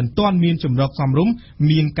មែរមិនទាន់មានជំរកសមរម្យ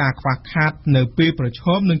មានការខ្វះខាតនៅពេលប្រឈ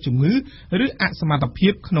មនឹងជំងឺឬអសមត្ថភា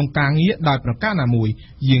ពក្នុង ក្នុងការងារដោយប្រការណាមួយ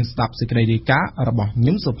យាងស្ដាប់សេចក្តីរាយការណ៍របស់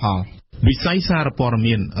ញឹមសុផលវិស័យសារព័ត៌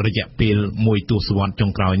មានរយៈពេលមួយទសវត្សរ៍ចុ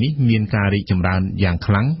ងក្រោយនេះមានការរីកចម្រើនយ៉ាង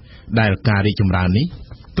ខ្លាំងដែលការរីកចម្រើននេះ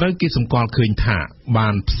ត្រូវគេសម្គាល់ឃើញថាបា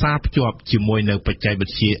នផ្សារភ្ជាប់ជាមួយនៅបច្ចេកវិ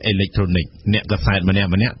ទ្យាអេឡិចត្រូនិកអ្នកកាសែតម្នាក់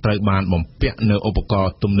ត្រូវបានបំពាក់នៅឧបករ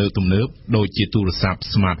ណ៍ទំនើបដូចជាទូរស័ព្ទ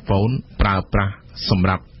smartphone ប្រើប្រាស់សម្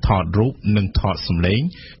រាប់ថតរូបនិងថតសំឡេង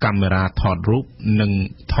កាមេរ៉ាថតរូបនិង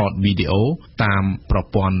ថតវីដេអូតាមប្រ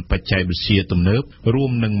ព័ន្ធបច្ចេកវិទ្យាទំនើបរួ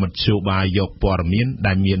មនឹងមធ្យោបាយយកព័ត៌មាន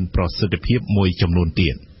ដែលមានប្រសិទ្ធភាពមួយចំនួនទៀ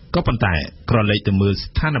តក៏ប៉ុន្តែក្រឡេកទៅមើលស្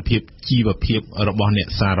ថានភាពជីវភាពរបស់អ្នក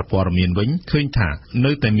សារព័ត៌មានវិញឃើញថា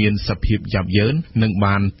នៅតែមានសភាពយ៉ាប់យ៉ឺននិង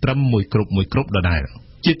បានត្រឹមមួយគ្រប់ដដែល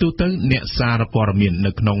ជាទូទៅអ្នកសារព័ត៌មាន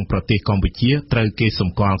នៅក្នុងប្រទេសកម្ពុជាត្រូវគេស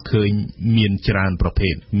ម្គាល់ឃើញមានច្រើនប្រភេ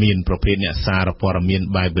ទមានប្រភេទអ្នកសារព័ត៌មាន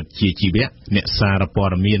បែបវិជ្ជាជីវៈអ្នកសារព័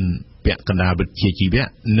ត៌មានពាក់កណ្ដាលវិជ្ជាជីវៈ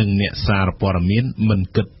និងអ្នកសារព័ត៌មានមិន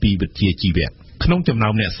គិតពីវិជ្ជាជីវៈក្នុងចំណោ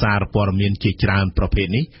មអ្នកសារព័ត៌មានជាច្រើនប្រភេទ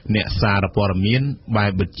នេះអ្នកសារព័ត៌មានបែ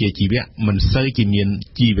បវិជ្ជាជីវៈមិនសូវជាមាន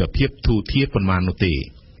ជីវភាពធូរធារប៉ុន្មាននោះទេ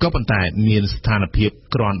ក៏ប៉ុន្តែមានស្ថានភាព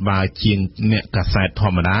ក្រាន់បើជាងអ្នកកាសែតធ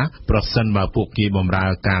ម្មតាប្រសិនបើពួកគេបម្រើ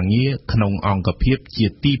ការងារក្នុងអង្គភាពជា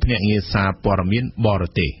ទីភ្នាក់ងារសារព័ត៌មានបរ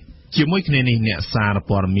ទេសជាមួយគ្នានេះអ្នកសារ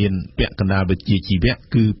ព័ត៌មានពាក់កណ្ដាលវិជ្ជាជីវៈ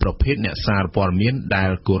គឺប្រភេទអ្នកសារព័ត៌មានដែ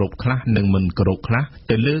លគោរពខ្លះនិងមិនគោរពខ្លះ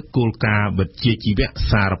ទៅលើគោលការណ៍វិជ្ជាជីវៈ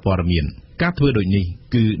សារព័ត៌មានការធ្វើដូចនេះ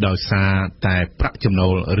គឺដោយសារតែប្រាក់ចំណូ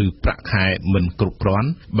លឬប្រាក់ខែមិនគ្រប់គ្រាន់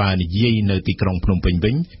បើនិយាយនៅទីក្រុងភ្នំពេញ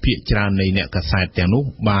វិញភាគច្រើននៃអ្នកកាសែតទាំងនោះ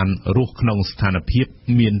បានរស់ក្នុងស្ថានភាព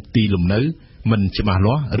មានទីលំនៅមិនច្បាស់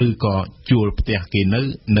លាស់ឬក៏ជួលផ្ទះគេ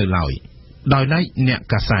នៅឡើយដោយឡែកអ្នក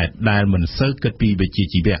កាសែតដែលមិនសូវគិតពីវិជ្ជា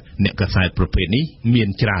ជីវៈអ្នកកាសែតប្រភេទនេះមាន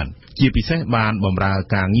ច្រើនជាពិសេសបានបម្រើ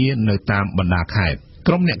ការងារនៅតាមបណ្ដាខេត្ត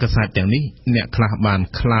ក្រុមអ្នកកាសែតទាំងនេះអ្នកខ្លះបាន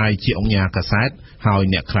ក្លាយជាអង្គការកាសែតហើយ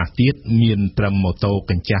អ្នកខ្លះទៀតមានត្រឹមម៉ូតូ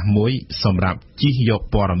កញ្ចាស់មួយសម្រាប់ជិះយក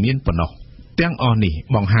ព័ត៌មានប៉ុណ្ណោះទាំងអស់នេះ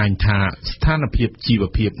បង្ហាញថាស្ថានភាពជីវ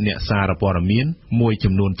ភាពអ្នកសារព័ត៌មានមួយ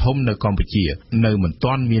ចំនួនធំនៅកម្ពុជានៅមិន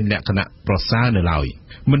ទាន់មានលក្ខណៈប្រសើរនៅឡើយ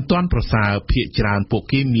មិនទាន់ប្រសើរភាគច្រើនពួក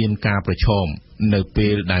គេមានការប្រឈមនៅពេ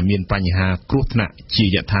លដែលមានបញ្ហាគ្រោះថ្នាក់ជា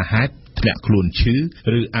យថាហេតុធ្លាក់ខ្លួនឈឺ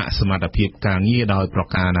ឬអសមត្ថភាពការងារដោយប្រ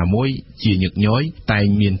ការណាមួយជាញឹកញយតែ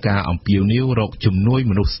មានការអំពាវនាវរកជំនួយ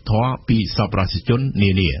មនុស្សធម៌ពីសប្បុរសជន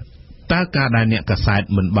នានាតើការដែលអ្នកកាសែត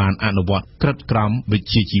មិនបានអនុវត្តក្រឹតក្រមវិជ្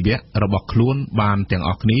ជាជីវៈរបស់ខ្លួនបានទាំងអ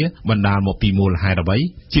ស់គ្នាបណ្ដាលមកពីមូលហេតុអ្វី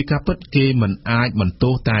ជាការពិតគេមិនអាចបន្ទោ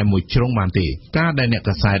សតែមួយជ្រុងបានទេការដែលអ្នក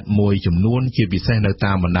កាសែតមួយចំនួនជាពិសេសនៅ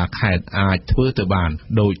តាមបណ្ដាខេត្តអាចធ្វើទៅបាន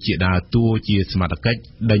ដូចជាដើរតួជាសមត្ថកិច្ច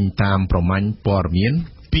ដេញតាមប្រមាញ់ព័ត៌មាន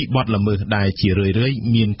ពីបទល្មើសដែលជារឿយៗ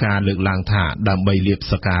មានការលើកឡើងថាដើម្បីលាភ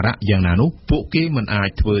សក្ការៈយ៉ាងណានោះពួកគេមិនអាច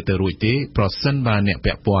ធ្វើទៅរួចទេប្រសិនបើអ្នក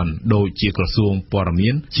ពាក់ព័ន្ធដូចជាក្រសួងព័ត៌មា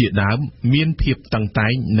នជាដើមមានភាពតឹងតែ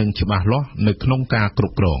ងនិងច្បាស់លាស់នៅក្នុងការគ្រ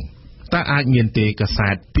ប់គ្រងតើអាចមានទេកាសែ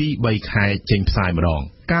ត 2-3 ខែចេញផ្សាយម្ដង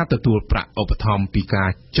ការទទួលប្រាក់ឧបត្ថម្ភពីការ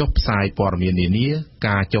ចុះផ្សាយព័ត៌មាននានា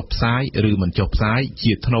ការចុះផ្សាយឬមិនចុះផ្សាយ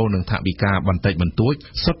ជាថ្នូរនឹងថវិកាបន្តិចបន្តួច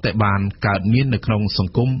សុទ្ធតែបានកើតមាននៅក្នុងស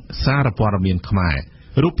ង្គមសារព័ត៌មានខ្មែរ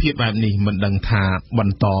រូបភាពបែបនេះមិនដឹងថាប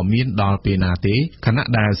ន្តមានដល់ពេលណាទេខណៈ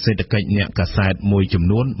ដែលសេដ្ឋកិច្ចអ្នកកាសែតមួយចំ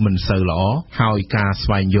នួនមិនសូវល្អហើយការស្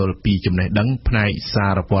វែងយល់ពីចំណេះដឹងផ្នែកសា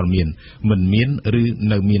រព័ត៌មានមិនមានឬ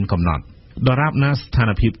នៅមានកំណត់ដរាបណាស្ថា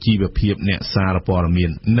នភាពជីវភាពអ្នកសារព័ត៌មា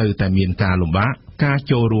ននៅតែមានការលំបាកការ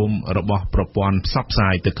ចូលរួមរបស់ប្រព័ន្ធផ្សព្វផ្សា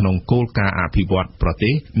យទៅក្នុងគោលការណ៍អភិវឌ្ឍប្រ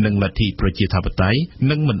ទេសនិងលទ្ធិប្រជាធិបតេយ្យ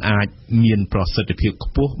នឹងមិនអាចមានប្រសិទ្ធភាព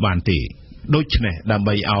ខ្ពស់បានទេដូច្នេះដើម្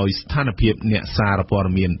បីឲ្យស្ថានភាពអ្នកសារព័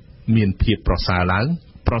ត៌មានភាពប្រសើរឡើង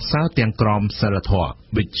ប្រសើរទាំងក្រមសីលធម៌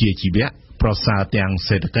វិជ្ជាជីវៈប្រសើរទាំង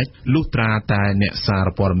សេដ្ឋកិច្ចលុះត្រាតែអ្នកសារ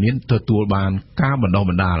ព័ត៌មានទទួលបានការបណ្ដុះ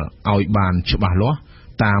បណ្ដាលឲ្យបានច្បាស់លាស់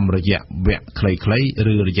តាមរយៈវគ្គខ្លីៗ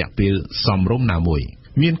ឬរយៈពេលសមរម្យណាមួយ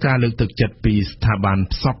មានការលើកទឹកចិត្តពីស្ថាប័ន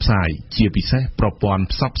ផ្សព្វផ្សាយជាពិសេសប្រព័ន្ធ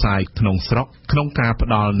ផ្សព្វផ្សាយក្នុងស្រុកក្នុងការផ្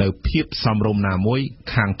ដល់នូវភាពសមរម្យណាមួយ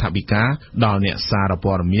ខាងថវិកាដល់អ្នកសារ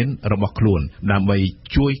ព័ត៌មានរបស់ខ្លួនដើម្បី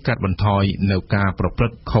ជួយកាត់បន្ថយនៅការប្រព្រឹ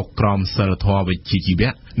ត្តខុសក្រមសីលធម៌វិជ្ជាជី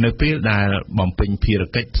វៈនៅពេលដែលបំពេញភារ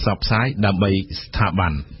កិច្ចផ្សព្វផ្សាយដើម្បីស្ថាប័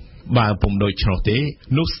នបើពុំដូច្នោះទេ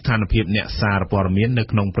នោះស្ថានភាពអ្នកសារព័ត៌មាននៅ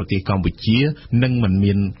ក្នុងប្រទេសកម្ពុជានឹងមិន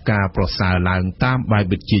មានការប្រសើរឡើងតាមបែប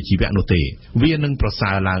វិជ្ជាជីវៈនោះទេវានឹងប្រ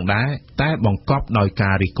សើរឡើងដែរតែបង្កប់ដោយ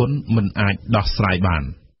ការរិះគន់មិនអាចដោះស្រាយបាន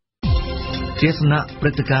ទស្សនៈព្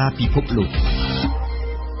រឹត្តិការណ៍ពិភពលោក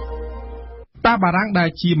តាបារាំងដែល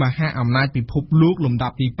ជាមហាអំណាចពិភពលោកលំដា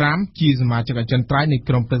ប់ទី5ជាសមាជិកអចិន្ត្រៃយ៍នៃ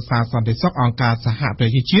ក្រុមប្រឹក្សាសន្តិសុខអង្គការសហប្រ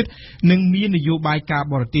ជាជាតិនិងមាននយោបាយការ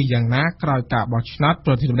បរទេសយ៉ាងណាក្រោយការបោះឆ្នោត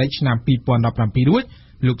ប្រធានាធិបតីឆ្នាំ2017រួច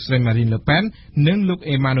លោកស្រី Marine Le Pen និងលោក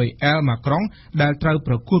Emmanuel Macron ដែលត្រូវ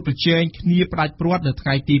ប្រគល់ប្រជែងគ្នាផ្ដាច់ព្រាត់នៅថ្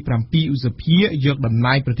ងៃទី 7 ឧសភាយកតំ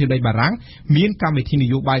ណែងប្រធានាធិបតីបារាំងមានកម្មវិធីន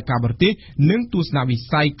យោបាយការបរទេសនិងទស្សនវិ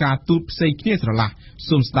ស័យការទូតផ្សេងគ្នាស្រឡះ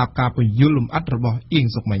សូមស្ដាប់ការពន្យល់លម្អិតរបស់អៀង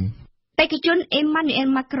សុកមិញបេក្ខជន Emmanuel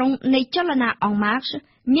Macron នៃចលនាអង់ម៉ាក្ស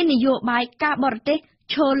មាននយោបាយការបរទេស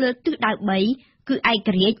ឈរលើទិសដៅ3គឺឯក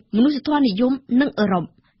រាជ្យមនុស្សធម៌និយមនិងអឺរ៉ុប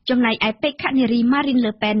ចំណែកឯបេក្ខនារី Marine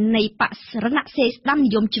Le Pen នៃបក្សរណសេរីស្ដាំនិ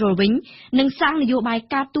យមជ្រុលវិញនឹងសាងនយោបាយ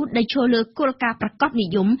ការទូតដែលឈរលើគោលការណ៍ប្រកបនិ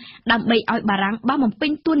យមដើម្បីឲ្យបារាំងបានបំពេ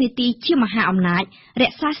ញតួនាទីជាមហាអំណាចរ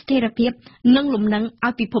ក្សាស្ថិរភាពនិងលំនឹង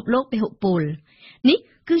ឲ្យពិភពលោកពហុពលនេះ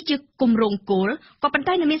គឺជាគម្រោងគោលក៏ប៉ុន្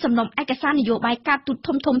តែនៅមានសំណុំឯកសារនយោបាយការទូត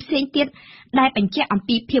ធំៗផ្សេងទៀតដែលបញ្ជាក់អំ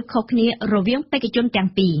ពីភាពខុសគ្នារវាងបេក្ខជនទាំង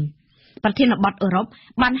ពីរប្រធានបទអឺរ៉ុប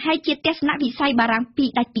បានហែកជាទស្សនវិស័យបារាំងពីរ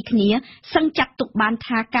ដាច់ពីគ្នាសឹងចាត់ទុកបាន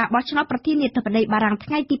ថាការបោះឆ្នោតប្រធានាធិបតីបារាំងថ្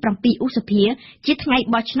ងៃទី 7 ឧសភាជាថ្ងៃ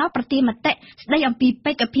បោះឆ្នោតប្រតិមតិស្ដីអំពី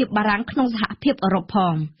បេក្ខភាពបារាំងក្នុងសហភាពអឺរ៉ុបផ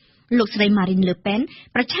ងលោកស្រី Marine Le Pen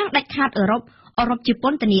ប្រឆាំងដាច់ខាតអឺរ៉ុបជាព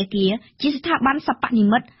ន្ធនាគារជាស្ថាប័នសព្វនិ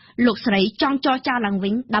មិត្តលោកស្រីចង់ចរចាឡើងវិ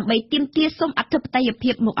ញដើម្បីទាមទារសុំអធិបតេយ្យ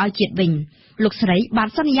ភាពមកឲ្យជាតិវិញលោកស្រីបាន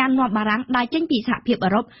សន្យានាំបារាំងដើរចេញពីសហភាពអឺ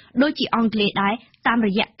រ៉ុបដូចជាអង់គ្លេសដែរតាមរ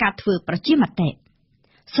យៈការធ្វើប្រជាមតិ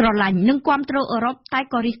ស្រឡាញ់និងគាំទ្រអឺរ៉ុបតែ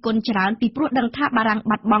ក៏រិះគន់ច្រើនពីព្រោះដឹងថាបារាំង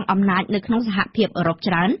បាត់បង់អំណាចនៅក្នុងសហភាពអឺរ៉ុប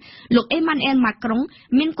ច្រើនលោក Emmanuel Macron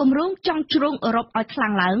មានគម្រោងចង់ជ្រងអឺរ៉ុបឲ្យខ្លាំ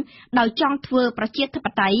ងឡើងដោយចង់ធ្វើប្រជាធិប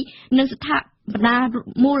តេយ្យនិងស្ថាបនា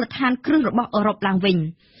មូលដ្ឋានគ្រឹះរបស់អឺរ៉ុបឡើងវិញ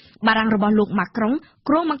បារាំងរបស់លោក Macron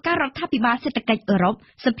គ្រោងបង្កើតរដ្ឋាភិបាលសេដ្ឋកិច្ចអឺរ៉ុប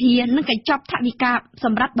សភានិងកញ្ចប់ថវិកាស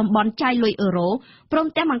ម្រាប់តំបន់ចាយលុយអឺរ៉ូព្រម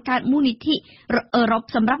ទាំងបង្កើតមូលនិធិអឺរ៉ុប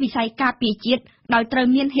សម្រាប់វិស័យការពារជាតិដោយត្រូវ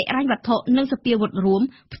មានហិរញ្ញវត្ថុនិងសភាវុធរួម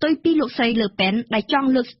ផ្ទុយពីលោកស្រី Le Pen ដែលចង់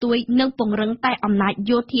លើកស្ទួយនិងពង្រឹងតែអំណាច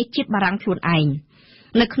យោធាជាតិបារាំងខ្លួនឯង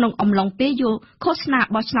នៅក្នុងអំឡុងពេលឃោសនា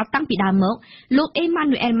បោះឆ្នោតតាំងពីដើមមកលោក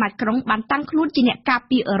Emmanuel Macron បានតាំងខ្លួនជាអ្នកការ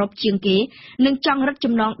ពារអឺរ៉ុបជាងគេនិងចង់រឹត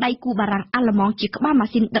ចំណងដៃគូបារាំងអាល្លឺម៉ង់ជាក្បាលម៉ា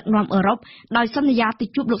ស៊ីនដឹកនាំអឺរ៉ុបដោយសន្យាទៅ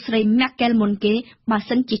ជួបលោកស្រី Merkel មុនគេបើ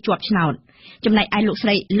សិនជាជាប់ឆ្នោតចំណែកឯលោកស្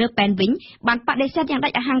រី Le Pen វិញបានបដិសេធយ៉ាងដា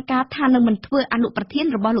ច់អហង្ការថានឹងមិនធ្វើអនុប្រធាន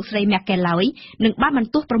របស់លោកស្រី Merkel ឡើយនិងបានប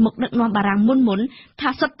ន្ទោសប្រមុខដឹកនាំបារាំងមុនថា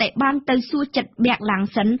សុទ្ធតែបានទៅសួរចិត្តបែកឡាំង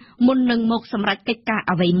សិនមុននឹងមកសម្រេចកិច្ចការ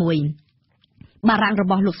អ្វីមួយបារាំងរ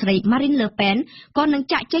បស់លោកស្រី Marine Le Pen ក៏នឹង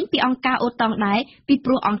ចាក់ចេញពីអង្គការអូតង់ដែរពីព្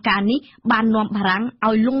រោះអង្គការនេះបាននាំបារាំង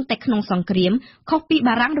ឲ្យលង់តែក្នុងសង្គ្រាមខុសពី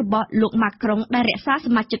បារាំងរបស់លោក Macron ដែលរក្សាស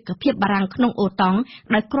មាជិកភាពបារាំងក្នុងអូតង់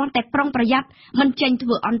ដោយគ្រាន់តែប្រុងប្រយ័ត្នមិនចេញធ្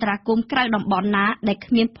វើអន្តរាគមន៍ក្រៅតំបន់ណាដែល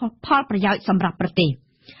គ្មានផលប្រយោជន៍សម្រាប់ប្រទេស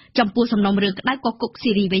ចំពោះសំណុំរឿងក្តៅកគុក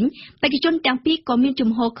ស៊ីរីវិញបេក្ខជនទាំងពីរក៏មានជំ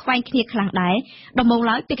ហរខ្វែងគ្នាខ្លាំងដែរដំបូង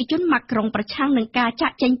ឡើយបេក្ខជនម៉ាក្រុងប្រឆាំងនឹងការចា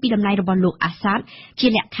ក់ចេញពីតំណែងរបស់លោកអាសាតជា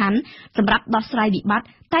លក្ខខណ្ឌសម្រាប់ដោះស្រាយវិបត្តិ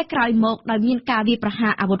តែក្រោយមកដោយមានការវាយប្រហា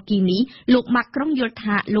រអាវុធគីមីលោកម៉ាក្រុងយល់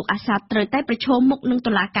ថាលោកអាសាតត្រូវតែប្រឈមមុខនឹង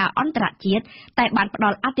តុលាការអន្តរជាតិតែបានផ្ដ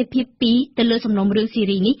ល់អាទិភាព2ទៅលើសំណុំរឿងស៊ី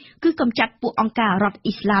រីនេះគឺកម្ចាត់ពួកអង្គការរដ្ឋ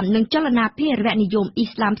អ៊ីស្លាមនិងចលនាភេរវនិយមអ៊ី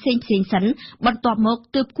ស្លាមផ្សេងៗសិនបន្ទាប់មក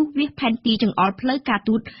ទើបគូសវាសផែនទីចង្អុលផ្លូវការ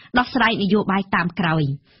ទូតដោះស្រាយនយោបាយតាមក្រោយ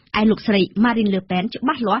ឯលោកស្រី Marine Le Pen ច្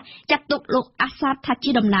បាស់លាស់ចាត់ទុកលោកអាសាតថា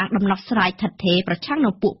ជាតំណាងដំណោះស្រាយថិតថេរប្រឆាំងនឹ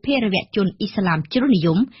ងពួកភេរវជនអ៊ីស្លាមជ្រុលនិយ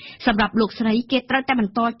មសម្រាប់លោកស្រីគេត្រូវតែប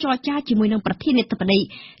ន្តចរចាជាមួយនឹងប្រធានាធិបតី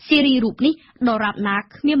ស៊ីរីរូបនេះដរាបណា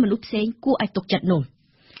គ្មានមនុស្សផ្សេងគួរឲ្យទុកចិត្តនោះ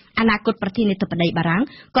អនាគតប្រធានាធិបតីបារាំង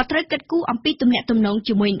ក៏ត្រូវគិតគូរអំពីទំនាក់ទំនង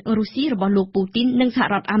ជាមួយរុស្ស៊ីរបស់លោកពូទីននិងសហ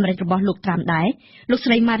រដ្ឋអាមេរិករបស់លោកត្រាំដែរលោក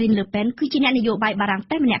ស្រី Marine Le Pen គឺជាអ្នកនយោបាយបារាំង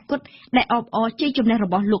តែម្នាក់គត់ដែលអបអរជ័យជំនះរ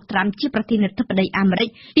បស់លោកត្រាំជាប្រធានាធិបតីអាមេរិក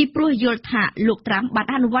ពីព្រោះយល់ថាលោកត្រាំបាន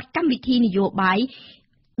អនុវត្តកម្មវិធីនយោបាយ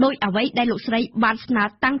ដោយអ្វីដែលលោកស្រីបានស្នើ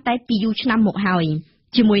តាំងតែពីយូរឆ្នាំមកហើយ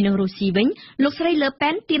ជាមួយនឹងរុស្ស៊ីវិញលោកស្រី Le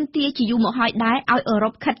Pen ទាមទារជាយូរមកហើយដែរឲ្យអឺរ៉ុ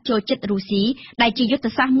បខិតចូលចិត្តរុស្ស៊ីដែលជាយុទ្ធ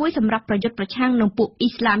សាស្ត្រមួយសម្រាប់ប្រយុទ្ធប្រឆាំងនឹងពួកអ៊ី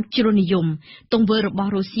ស្លាមជ្រុលនិយមទង្វើរប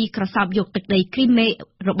ស់រុស្ស៊ីក្រសោបយកទឹកដីគ្រីមេ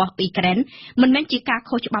របស់អ៊ុយក្រែនមិនមែនជាការ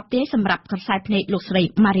ខុសច្បាប់ទេសម្រាប់ក្រសែភ្នែកលោកស្រី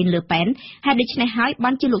Marine Le Pen ហើយដូច្នេះហើយ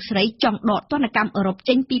បានជាលោកស្រីចង់ដកទណ្ឌកម្មអឺរ៉ុប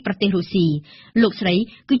ចេញពីប្រទេសរុស្ស៊ីលោកស្រី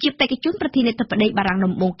គឺជាបេក្ខជនប្រធានាធិបតីបារាំង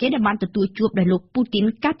ដំបូងគេដែលបានទទួលជួបដោយលោកពូទីន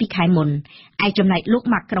កាលពីខែមុនឯចំណែកលោក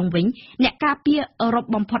ម៉ាក្រុងវិញអ្នកការពារអឺរ៉ុប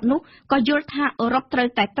បំផុតនោះក៏យល់ថាអឺរ៉ុបត្រូវ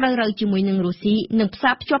តែត្រូវរើជាមួយនឹងរុស្ស៊ីនិងផ្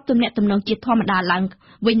សារភ្ជាប់ទំនាក់ទំនងជាធម្មតាឡើង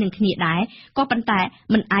វិញនឹងគ្នាដែរក៏ប៉ុន្តែ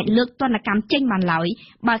មិនអាចលើកទណ្ឌកម្មចេញបានឡើយ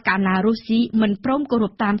បើកាលណារុស្ស៊ីមិនព្រមគោរ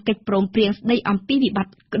ពតាមកិច្ចព្រមព្រៀងស្តីអំពីវិបត្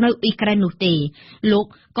តិនៅអ៊ុយក្រែននោះទេលោក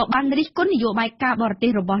ក៏បានរិះគន់នយោបាយការបរទេស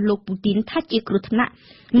របស់លោកពូទីនថាជាគ្រោះថ្នាក់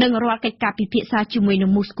និងរាល់កិច្ចការពិភាក្សាជាមួយនឹ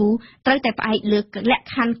ងមូស្គូត្រូវតែផ្អែកលើលក្ខ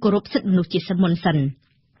ខណ្ឌគោរពសិទ្ធិមនុស្សជាមុនសិន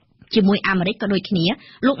ជាមួយអាមេរិកក៏ដូចគ្នា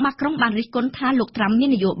លោកម៉ាក្រុងបានរិះគន់ថាលោកត្រាំមាន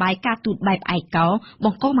នយោបាយការទូតបែបឯកោប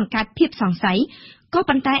ង្កបង្កើតភាពសង្ស័យ ក៏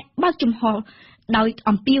ប៉ុន្តែបើកចំហដោយ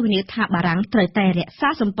អំពាវនាវថាបារាំងត្រូវតែរក្សា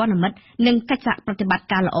សម្ព័ន្ធមិត្តនិងកិច្ចសហប្រតិបត្តិ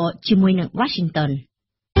ការល្អជាមួយនឹង Washington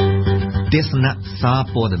ទេសនាសារ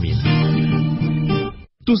ព័ត៌មាន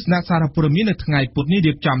ទស្សនៈសារព័ត៌មាននៅថ្ងៃពុធនេះ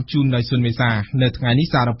រៀបចំជូនដោយសុនមេសានៅថ្ងៃនេះ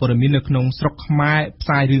សារព័ត៌មាននៅក្នុងស្រុកខ្មែរផ្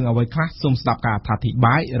សាយរឿងអ្វីខ្លះសូមស្ដាប់ការអធិប្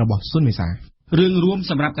បាយរបស់សុនមេសារឿងរួម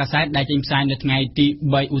សម្រាប់កាសែតដែលចេញផ្សាយនៅថ្ងៃទី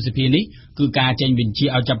3ឧសភានេះគឺការចេញបញ្ជា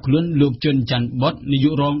ឲ្យចាប់ខ្លួនលោកជុនច័ន្ទបុតនាយ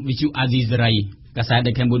ករងវិទ្យុអាស៊ីសេរីកាសែត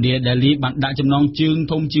The Cambodia Daily បានដាក់ចំណងជើង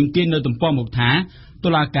ធំជាងគេនៅទំព័រមុខថាតុ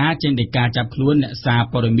លាការចេញដីកាចាប់ខ្លួនអ្នកសារ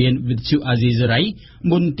ព័ត៌មានវិទ្យុអាស៊ីសេរី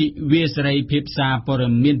មន្តិវាសេរីភាពសារព័ត៌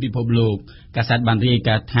មានពិភពលោកកាសែតបានរាយ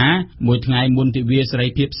ការណ៍ថាមួយថ្ងៃមន្តិវាសេរី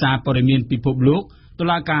ភាពសារព័ត៌មានពិភពលោកតុ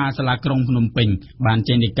លាការសាលាក្រុងភ្នំពេញបាន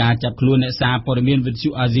ចេញដីកាចាប់ខ្លួនអ្នកសារព័ត៌មានវិទ្យុ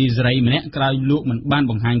អាស៊ីសេរីម្នាក់ក្រោយលោកមិនបាន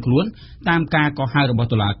បង្ហាញខ្លួនតាមការកោះហៅរបស់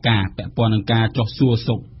តុលាការពាក់ព័ន្ធនឹងការចោះសួរ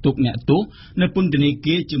សុខទុក្ខអ្នកទោសនៅពន្ធនា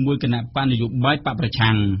គារជាមួយគណៈបញ្ញយោបាយបកប្រ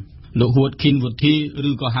ឆាំងលោកហួតខិនវុធី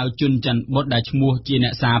ឬក៏ហៅជុនច័ន្ទបុតដែលឈ្មោះជាអ្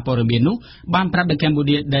នកសារព័ត៌មាននោះបានប្រាប់ដល់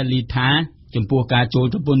Cambodia Daily ថាចំពោះការចូល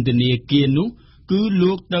ទៅពន្ធនាគារនោះគឺ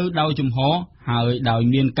លោកទៅដោយចំហហើយដោយ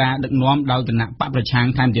មានការដឹកនាំដោយគណៈបកប្រឆាំង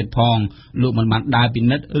ថែមទៀតផងលោកមិនបានដើរពិ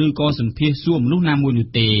និត្យឬក៏សម្ភាសសួរមនុស្សណាមួយនោះ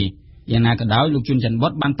ទេយ៉ាងណាក៏ដោយលោកជុនច័ន្ទបុ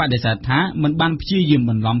តបានបដិសេធថាមិនបានព្យាយាម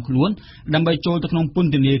បន្លំខ្លួនដើម្បីចូលទៅក្នុងព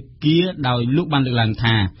ន្ធនាគារដោយលោកបានលើកឡើង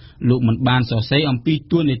ថាលោកមិនបានសរសេរអំពី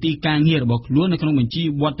ទួលនីតិការងាររបស់ខ្លួននៅក្នុងបញ្ជី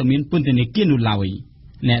វត្តមានពន្ធនាគារនោះឡើយ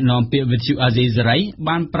អ្នកនាំពាក្យវិទ្យុអាស៊ីសេរី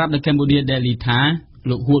បានប្រាប់ដល់ Cambodia Daily ថា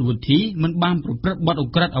លោកហួតវុធីមិនបានប្រព្រឹត្តបទឧ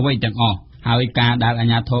ក្រិដ្ឋអ្វីទាំងអស់ហើយការដែលអា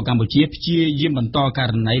ជ្ញាធរកម្ពុជាព្យាយាមបន្តក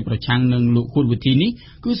រណីប្រឆាំងនឹងលោកហ៊ុនវិធីនេះ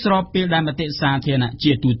គឺស្របពេលដែលមតិសាធារណៈ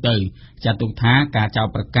ជាទូទៅចាត់ទុកថាការចោទ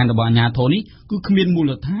ប្រកាន់របស់អាជ្ញាធរនេះគឺគ្មានមូ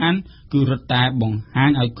លដ្ឋានគឺរឹតតែបង្ហា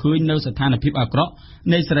ញឲ្យឃើញនៅស្ថានភាពអាក្រក់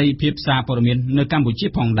នៃសេរីភាពសារព័ត៌មាននៅកម្ពុជា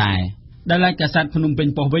ផងដែរដែលកាសែតភ្នំពេញ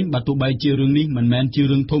ប៉ុស្តិ៍វិញបើទោះបីជារឿងនេះមិនមែនជា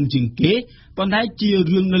រឿងធំជាងគេប៉ុន្តែជា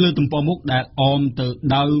រឿងនៅលើទំព័រមុខដែលអមទៅ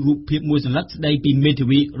ដោយរូបភាពមួយសន្លឹកស្ដីពីមេធា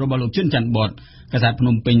វីរបស់លោកជុនច័ន្ទបុតកាសែតភ្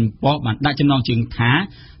នំពេញប៉ុស្តិ៍បានដាក់ចំណងជើងថា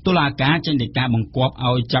តុលាការចេញដីកាបង្គាប់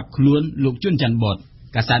ឲ្យចាប់ខ្លួនលោកជុនច័ន្ទបុត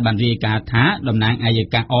កាសែតបានរាយការណ៍ថាតំណាងអัย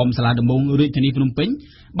ការអមសាលាដំបងរាជធានីភ្នំពេញ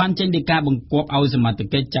បានចេញដីកាបង្គាប់ឲ្យសមត្ថ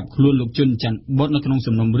កិច្ចចាប់ខ្លួនលោកជុនច័ន្ទបុតនៅក្នុង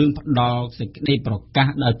សំណុំរឿងផ្ដាល់សេចក្តីប្រកាស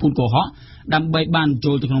ដោយភូតកុហកដើម្បីបាន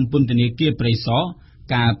ចូលទៅក្នុងពន្ធនាគារព្រៃសរ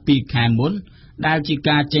កាលពីខែមុនដែលជា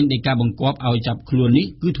ការចេញដីកាបង្គាប់ឲ្យចាប់ខ្លួននេះ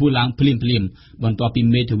គឺធ្វើឡើងភ្លាមបន្ទាប់ពី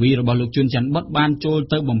មេធាវីរបស់លោកជុនច័ន្ទបុតបានចូល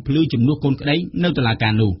ទៅបំភ្លឺជំនួសកូនក្តីនៅតុលាកា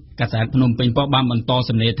រនោះកាសែតភ្នំពេញប៉ុស្តិ៍បានបន្ត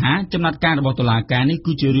សំណេរថាចំណាត់ការរបស់តុលាការនេះ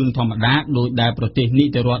គឺជារឿងធម្មតាដោយដែលប្រទេសនី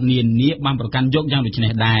តិរដ្ឋនានាបានប្រកាន់យកយ៉ាងដូច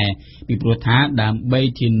នេះដែរពីព្រោះថាដើម្បី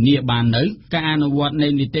ធានាបាននៅការអនុវត្តនៃ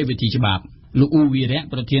នីតិវិធីច្បាប់លោកអ៊ូវីរៈ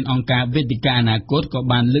ប្រធានអង្គការវេទិកាអនាគតក៏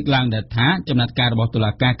បានលើកឡើងដែរថាចំណាត់ការរបស់តុ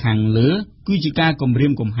លាការខាងលើគឺជាការគំរា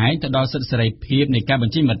មកំហែងទៅដល់សិទ្ធិសេរីភាពនៃការប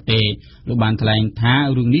ញ្ចេញមតិលោកបានថ្លែងថា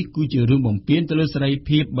រឿងនេះគឺជារឿងបំពានទៅលើសេរី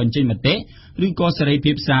ភាពបញ្ចេញមតិឬក៏សេរី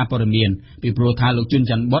ភាពសារព័ត៌មានពីព្រោះថាលោកជុន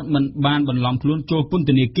ច័ន្ទបុតមិនបានបន្លំខ្លួនចូលពន្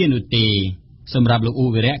ធនាគារនោះទេសម្រាប់លោកអ៊ូ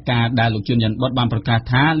វីរៈការដែលលោកជុនច័ន្ទបុតបានប្រកាស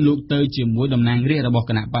ថាលោកទៅជាមួយតំណាងរាស្ត្ររបស់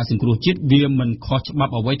គណៈបក្សសង្គ្រោះជាតិវាមិនខុសច្បា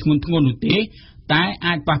ប់អ្វីធ្ងន់ធ្ងរនោះទេតែ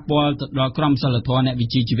អាចប៉ះពាល់ទៅដល់ក្រមសីលធម៌អ្នកវិ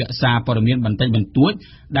ជ្ជាជីវៈសារព័ត៌មានបន្តិចបន្តួច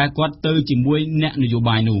ដែលគាត់ទៅជាមួយអ្នកនយោ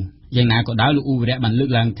បាយនោះយ៉ាងណាក៏ដោយលោកអ៊ូវីរៈបានលើក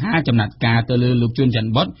ឡើងថាចំណាត់ការទៅលើលោកជុនច័ន្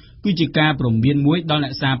ទបុតគឺជាការព្រមានមួយដល់អ្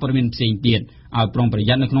នកសារព័ត៌មានផ្សេងទៀតឲ្យប្រុងប្រ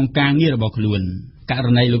យ័ត្ននៅក្នុងការងាររបស់ខ្លួនករ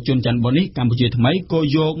ណីលោកជុនច័ន្ទបុតនេះកម្ពុជាថ្មីក៏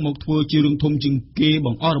យកមកធ្វើជារឿងធំជាងគេប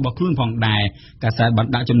ង្អស់របស់ខ្លួនផងដែរកាសែតបាន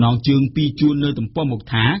ដាក់ចំណងជើងពីរជួរនៅទំព័រមុខ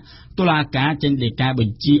ថាតុលាការចេញដីកាប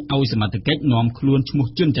ញ្ជាឲ្យសមត្ថកិច្ចនាំខ្លួនឈ្មោះ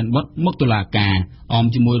ជុនច័ន្ទបុតមកតុលាការអម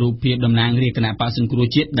ជាមួយរូបភាពតំណាងរាជគណៈបក្សសង្គ្រោះ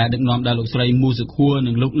ជាតិដែលដឹកនាំដោយលោកស្រីមូសុខួរ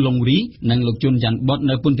និងលោកលងរីនិងលោកជុនច័ន្ទបុត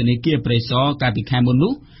នៅពន្ធនាគារព្រៃសរកាលពីខែមុន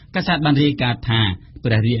នោះកាសែតបានរាយការណ៍ថា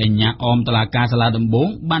ព្រះរាជអាជ្ញាអមតុលាការសាលាដំបង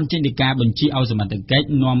បានចេញដីកាបញ្ជាឲ្យសមត្ថកិច្ច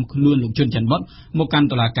នាំខ្លួនលោកជុនច័ន្ទបុតមកកាន់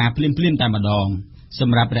តុលាការភ្លាមតែម្ដងស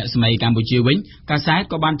ម្រាប់រស្មីកម្ពុជាវិញកាសែត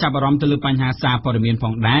ក៏បានចាប់អារម្មណ៍ទៅលើបញ្ហាសារព័ត៌មានផ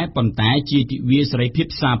ងដែរប៉ុន្តែជាទិវាសេរីភាព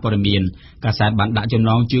សារព័ត៌មានកាសែតបានដាក់ចំ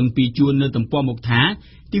ណងជើងពីរជួរនៅទំព័រមុខថា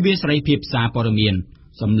ទិវាសេរីភាពសារព័ត៌មាន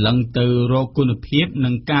សម្លឹងទៅរកគុណភាពនិ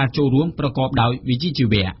ងការចូលរួមប្រកបដោយវិជ្ជាជី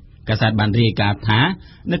វៈកាសែតបានរាយការណ៍ថា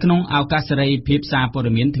នៅក្នុងឱកាសសេរីភាពសារព័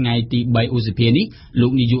ត៌មានថ្ងៃទី3ឧសភានេះលោ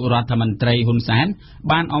កនាយករដ្ឋមន្ត្រីហ៊ុនសែន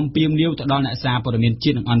បានអំពាវនាវទៅដល់អ្នកសារព័ត៌មាន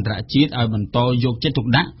ជាតិនិងអន្តរជាតិឲ្យបន្តយកចិត្តទុក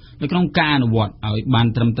ដាក់នៅក្នុងការអនុវត្តឲ្យបាន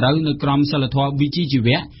ត្រឹមត្រូវនៅក្រមសីលធម៌វិជ្ជាជី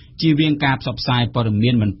វៈជៀសវាងការផ្សព្វផ្សាយព័ត៌មា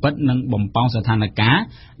នមិនពិតនិងបំផុសស្ថានភាព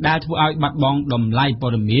ដែលធ្វើឲ្យបាត់បង់តម្លៃព័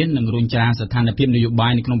ត៌មាននិងរុញច្រានស្ថានភាពនយោបា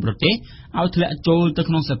យនៅក្នុងប្រទេសឲ្យធ្លាក់ចូលទៅ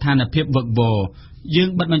ក្នុងស្ថានភាពវឹកវរ យើង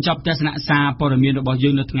បិទបញ្ចប់ទស្សនៈសារព័ត៌មានរបស់យើ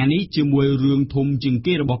ងនៅថ្ងៃនេះជាមួយរឿងធំជាង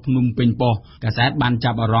គេរបស់ភ្នំពេញប៉ុស្តិ៍កាសែតបាន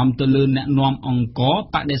ចាប់អារម្មណ៍ទៅលើអ្នកនាំអង្គ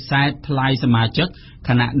បដិសេធថ្លៃសមាជិកខ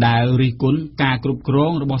ណៈដែលរិះគន់ការគ្រប់គ្រ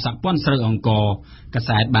ងរបស់សហព័ន្ធស្រូវអង្គកា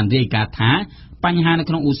សែតបានរាយការណ៍ថាបញ្ហានៅ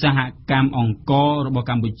ក្នុងឧស្សាហកម្មអង្គរបស់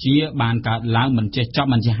កម្ពុជាបានកើតឡើងមិនចេះចប់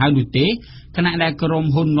មិនចេះហើយនោះទេខណៈដែលក្រុម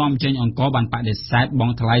ហ៊ុននាំចេញអង្គបានបដិសេធប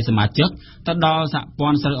ង់ថ្លៃសមាជិកទៅដល់សហព័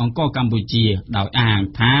ន្ធស្រូវអង្គកម្ពុជាដោយអាង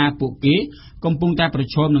ថាពួកគេកំពុងតែប្រ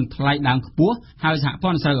ឈមនឹងថ្លៃដើមខ្ពស់ហើយសហព័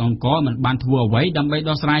ន្ធស្រូវអង្គមិនបានធ្វើអ្វីដើម្បី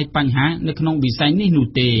ដោះស្រាយបញ្ហានៅក្នុងវិស័យនេះនោះ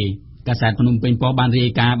ទេកាសែតភ្នំពេញប៉ុស្តិ៍បានរា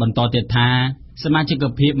យការណ៍បន្តទៀតថាសមាជិក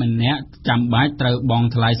ភាពម្នាក់ចាំបាច់ត្រូវបង់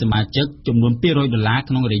ថ្លៃសមាជិកចំនួន$200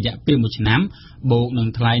ក្នុងរយៈពេល1ឆ្នាំបូកនឹង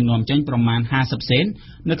ថ្លៃនាំចេញប្រមាណ50សេន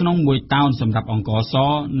នៅក្នុង1តោនសម្រាប់អង្ករស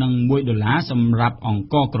និង$1សម្រាប់អង្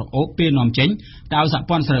ករក្រអូបពេលនាំចេញទៅសហ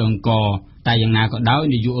ព័ន្ធស្រូវអង្គតែយ៉ាងណាក៏ដោយ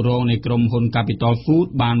នាយករងនៃក្រុមហ៊ុន Capital Food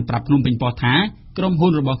បានប្រាប់ភ្នំពេញប៉ុស្តិ៍ថាក្រុមហ៊ុ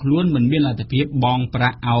នរបស់ខ្លួនមិនមានលទ្ធភាពបង់ប្រា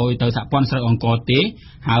ក់ឲ្យទៅសហព័ន្ធស្រូវអង្គទេ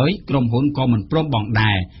ហើយក្រុមហ៊ុនក៏មិនព្រមបង់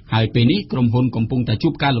ដែរហើយពេលនេះក្រុមហ៊ុនកំពុងតែជួ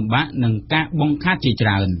បការលំបាកនិងការបង្ខាតជាច្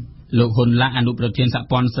រើនលោកហ៊ុនឡាអនុប្រធានសហ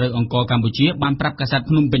ព័ន្ធស្រូវអង្គកម្ពុជាបានប្រាប់កាសែត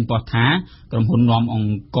ភ្នំពេញប៉ុស្តិ៍ថាក្រុមហ៊ុននាំអ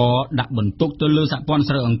ង្គដាក់បន្ទុកទៅលើសហព័ន្ធ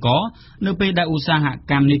ស្រូវអង្គនៅពេលដែលឧស្សាហ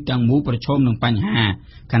កម្មនេះទាំងមូលប្រឈមនឹងបញ្ហា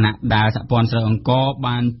ខណៈដែលសហព័ន្ធស្រូវអង្គ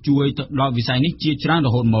បានជួយទៅដល់វិស័យនេះជាច្រើនរ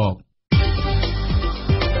ហូតមក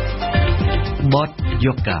បទ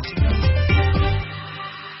យោកា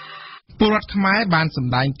ពលរដ្ឋខ្មែរបានស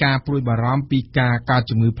ម្ដែងការព្រួយបារម្ភពីការកើត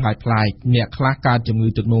ជំងឺប្លែកៗអ្នកខ្លះកើតជំងឺ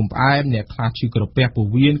ទឹកនោមផ្អែមអ្នកខ្លះឈឺក្រពះពោះ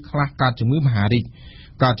វៀនខ្លះកើតជំងឺមហារីក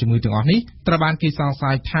កើតជំងឺទាំងអស់នេះត្រូវបានគេសង្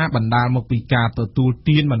ស័យថាបណ្ដាលមកពីការទទួល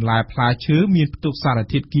ទានបន្លែផ្លែឈើមានផ្ទុកសារ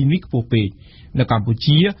ធាតុគីមីខ្ពស់ពេកនៅកម្ពុ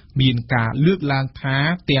ជាមានការលើកឡើងថា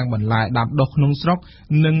ទាំងបន្លែដាំដុះក្នុងស្រុក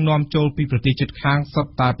និងនាំចូលពីប្រទេសជិតខាងសុទ្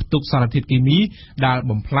ធតែផ្ទុកសារធាតុគីមីដែល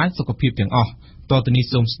បំផ្លាញសុខភាពទាំងអស់តទៅនេះ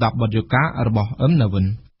សូមស្ដាប់បទយោការបស់អឹមណាវិន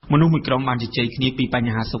មនុស្សមួយក្រុមបានជជែកគ្នាពីប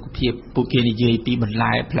ញ្ហាសុខភាពពួកគេនិយាយពីបន្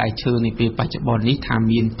លែផ្លែឈើនាពេលបច្ចុប្បន្ននេះថា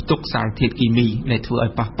មានផ្ទុកសារធាតុគីមីដែលធ្វើឲ្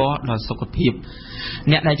យប៉ះពាល់ដល់សុខភាព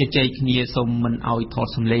អ្នកដែលជជែកគ្នាសូមមិនឲ្យថត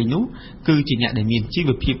សម្លេងនោះគឺជាអ្នកដែលមានជី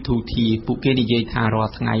វភាពធូរធារពួកគេនិយាយថារា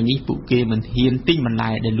ល់ថ្ងៃនេះពួកគេមិនហ៊ានទិញបន្លែ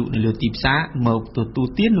ដែលលក់នៅលើទីផ្សារមកទទួល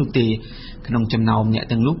ទាននោះទេក្នុងចំណោមអ្នក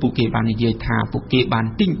ទាំងនោះពួកគេបាននិយាយថាពួកគេបាន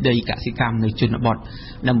ទិញដីកសិកម្មនៅជនបទ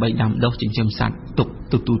ដើម្បីដាំដុះចិញ្ចឹមសត្វទុក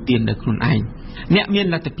ទទួលទានដោយខ្លួនឯងអ្នកមាន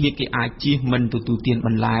លទ្ធភាពគេអាចជៀសមិនទទួលទានប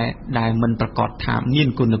ន្លែដែលមិនប្រកាសថាមាន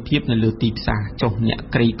គុណភាពនៅលើទីផ្សារចុះអ្នក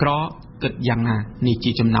ក្រីក្រគិតយ៉ាងណានេះ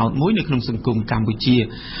ជាចំណោទមួយនៅក្នុងសង្គមកម្ពុជា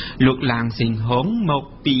លោកឡាងសេងហុងមក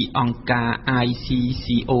ពីអង្គការ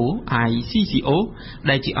ICCO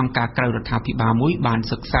ដែលជាអង្គការក្រៅរដ្ឋាភិបាលមួយបាន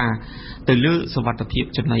សិក្សាទៅលើសុវត្ថិភាព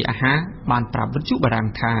ចំណីអាហារបានប្រាប់វិទ្យុបារាំង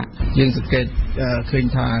ថាយើងសង្កេតឃើញ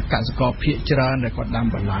ថាកសិករភាគច្រើនដែលគាត់ដាំ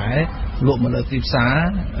បន្លែលក់មកលើទីផ្សារ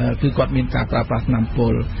គឺគាត់មានការប្រើប្រាស់ថ្នាំពុ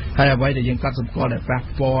លហើយអ្វីដែលយើងកត់សម្គាល់ដែលប៉ះ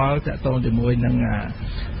ពាល់ទាក់ទងជាមួយនឹង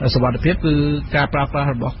សុវត្ថិភាពគឺការប្រើប្រាស់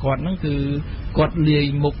របស់គាត់ហ្នឹងគឺគាត់លាយ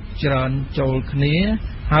មុខច្រើនចូលគ្នា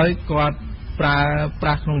ហើយគាត់ប្រើប្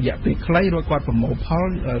រាស់ក្នុងរយៈពេលខ្លីរួចគាត់ប្រមូលផល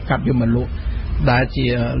កាត់យកមកលក់ដែលជា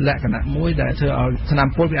លក្ខណៈមួយដែលធ្វើឲ្យថ្នាំ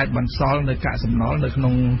ពុលវាអាចបន្សល់នៅកាកសំណល់នៅក្នុ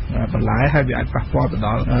ងបន្លែហើយវាអាចប៉ះពាល់ទៅដ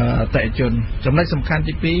ល់អតិថិជនចំណុចសំខាន់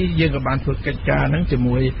ទី2យើងក៏បានធ្វើកិច្ចការហ្នឹងជា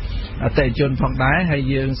មួយអតិថិជនផងដែរហើយ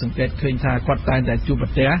យើងសង្កេតឃើញថាគាត់តែងតែជួបប្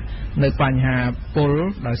រទះនៅបញ្ហាពុល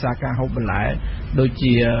ដោយសារការហូបបន្លែដូច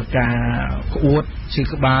ជាការក្អួតឈឺ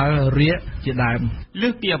ក្បាលរាគជាដើមលើ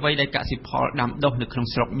សពីអ្វីដែលកសិផលដាំដុះនៅក្នុង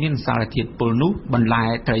ស្រុកមានសារធាតុពុលនោះបន្លែ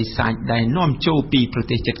ត្រីសាច់ដែលនាំចូលពីប្រ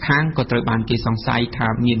ទេសជិតខាងក៏ត្រូវបានគេសង្ស័យថា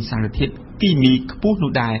មានសារធាតុគីមីខ្ពស់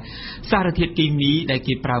នោះដែរសារធាតុគីមីដែល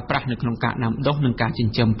គេប្រើប្រាស់នៅក្នុងការដាំដុះនិងការចិ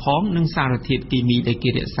ញ្ចឹមផងនិងសារធាតុគីមីដែលគេ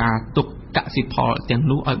រក្សាទុកកសិផលទាំង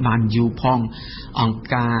នោះឲ្យបានយូរផងអង្គ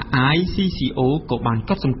ការ ICCO ក៏បាន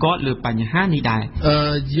កត់សម្គាល់លើបញ្ហានេះដែរ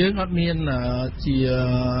យើងអត់មានជា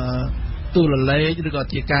ទូលលេខឬក៏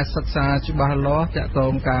ជាការសិក្សាច្បាស់លាស់តាក់ទ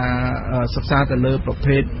ងការសិក្សាទៅលើប្រ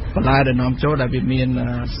ភេទបន្លែដែលនាំចូលដែលវាមាន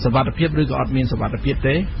សុវត្ថិភាពឬក៏អត់មានសុវត្ថិភាព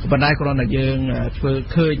ទេប៉ុន្តែគ្រាន់តែយើងធ្វើ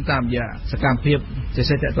ឃើញតាមរយៈសកម្មភាពជា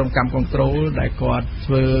សេតតកម្មគ្រប់គ្រងដែលគាត់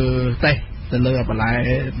ធ្វើតេស្តទៅលើបន្លែ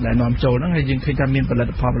ដែលនាំចូលហ្នឹងហើយយើងឃើញថាមានផលិត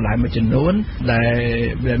ផលបន្លែមួយចំនួនដែល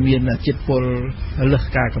វាមានជាតិពុលលើស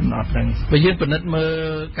ការកំណត់ហ្នឹងបើយើងពិនិត្យមើល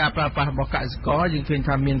ការប្រើប្រាស់របស់កសិករយើងឃើញ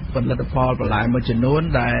ថាមានផលិតផលបន្លែមួយចំនួន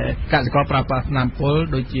ដែលកសិករប្រើប្រាស់ថ្នាំពុល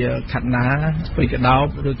ដូចជាខាត់ណាស្ពៃកដោប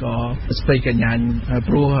ឬក៏ស្ពៃកញ្ញាញ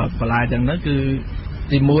ព្រោះបន្លែទាំងហ្នឹងគឺ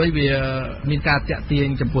ទីមួយវាមានការតាក់ទាញ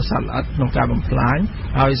ចំពោះសត្វល្អិតក្នុងការបំផ្លាញ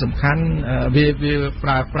ហើយសំខាន់វាប្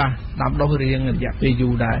រើប្រាស់ដាំដុះរៀងរយៈពេលយូ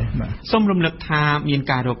រដែរបាទ សូមរំលឹកថាមាន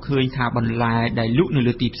ការរកឃើញថាបន្លែដែលលក់នៅ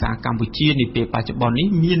លើទីផ្សារកម្ពុជានាពេលបច្ចុប្បន្ននេះ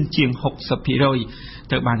មានជាង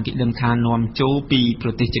 60% ត្រូវបានគេដឹងថានាំចូលពីប្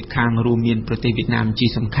រទេសជិតខាងរួមមានប្រទេសវៀតណាមជា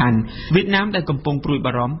សំខាន់វៀតណាមដែលកំពុងព្រួយ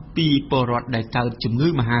បារម្ភពីពលរដ្ឋដែលកើតជំងឺ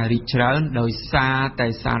មហារីកច្រើនដោយសារតែ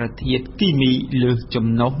សារធាតុគីមីលើសចំ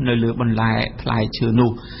ណុះនៅលើបន្លែផ្លែឈើ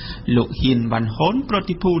នោះលោកហ៊ានវ៉ាន់ហ៊ុនប្រ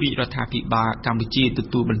តិភូរាជរដ្ឋាភិបាលកម្ពុជាទ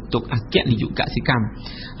ទួលបន្ទុកអគ្គនាយកកសិកម្ម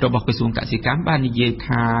របស់ក្រសួងកសិកម្មបាននិយាយ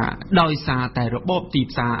ថាដោយសារតែរបបទី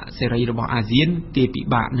ផ្សារសេរីរបស់អាស៊ានគេពិ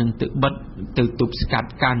បាកនឹងទៅបិទទៅទប់ស្កាត់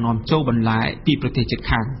ការនាំចូលបន្លែពីប្រទេសជិត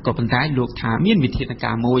ខាងក៏ប៉ុន្តែលោកថាមានវិធាន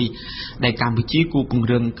ការមួយដែលកម្ពុជាគួរពង្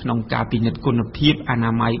រឹងក្នុងការពិនិត្យគុណភាពអ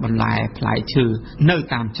នាម័យបន្លែផ្លែឈើនៅ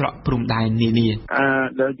តាមច្រកព្រំដែននានា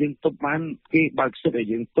ដែលយើងទប់បានគេបើកសិទ្ធិឲ្យ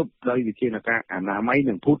យើងទប់ដោយវិធានការអនាម័យ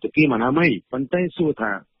និងភូតគាមអនាម័យប៉ុន្តែសួរ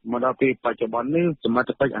ថាមកដល់ពេលបច្ចុប្បន្ននេះសមត្ថ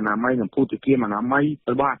កិច្ចអនាម័យនិងភូតគាមអនាម័យ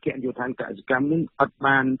របស់អគ្គនាយកដ្ឋានកសិកម្មនឹងអត់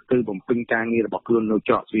បានទៅបំពេញការងាររបស់ខ្លួននៅ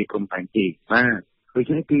ច្រកទ្វារព្រំដែនទេបាទដូ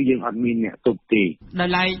ច្នេះគឺយើងអត់មានអ្នកទប់ទេដោយ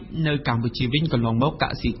ឡែកនៅកម្ពុជាវិញកន្លងមកក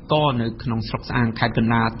សិករនៅក្នុងស្រុកស្អាងខេត្តក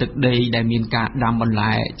ណ្ដាលទឹកដីដែលមានការដាំបន្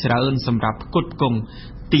លែច្រើនសម្រាប់ផ្គត់ផ្គង់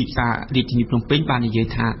ទីផ្សាររាជធានីភ្នំពេញបាននិយាយ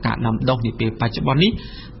ថាការដាំដុះនាពេលបច្ចុប្បន្ននេះ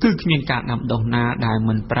គឺគ្មានការដាំដុះណាដែល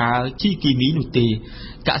មិនប្រើជីគីមីនោះទេ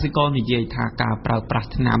កសិករនិយាយថាការប្រើប្រាស់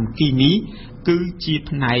ថ្នាំគីមីគឺជា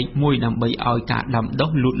ផ្នែកមួយដើម្បីឲ្យការដាំដុះ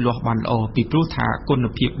លូតលាស់បានល្អពីព្រោះថាគុណ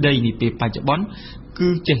ភាពដីនាពេលបច្ចុប្បន្នគឺ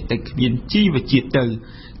ចេះតែគ្មានជីវជាតិទៅ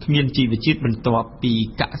គ្មានជីវជាតិបន្ទាប់ពី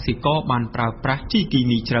កសិករបានប្រើប្រាស់ជីគី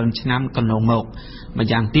មីច្រើនឆ្នាំកន្លងមកម្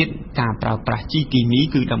យ៉ាងទៀតការប្រើប្រាស់ជីគីមី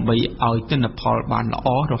គឺដើម្បីឲ្យទិន្នផលបានល្អ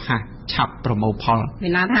រហ័សឆាប់ប្រមូលផលមា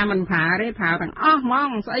នណាថាមិនប្រើទេប្រើទាំងអស់ហ្មង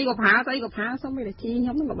ស្អីក៏ប្រើសុំតែជីខ្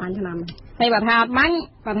ញុំក៏បានឆ្នាំហើយបើថាអត់បាញ់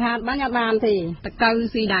អត់បានទេតកៅ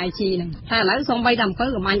ស៊ីដែរជីហ្នឹងតែឥឡូវសូម្បីតែអំពៅ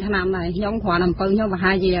ក៏បាញ់ឆ្នាំដែរខ្ញុំគ្រាន់អំពៅខ្ញុំប្រ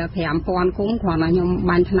ហែលជា 5000 គុំគ្រាន់តែខ្ញុំ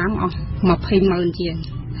បាញ់ឆ្នាំអស់ 200,000 ជាង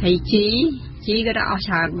ហើយជីក៏អស់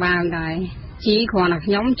ច្រើនបាវដែរជីគ្រាន់តែ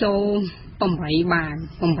ខ្ញុំចូល8បា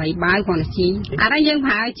វគ្រាន់តែជីអានេះយើង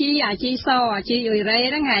ប្រើជីអាជីសអាជីអ៊ុយរ៉េ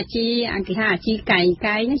ហ្នឹងអាជីគេថាអាជីកែ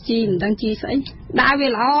ងនេះជីមិនដឹងជីស្អីដាក់វា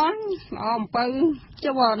ល្អអំពៅ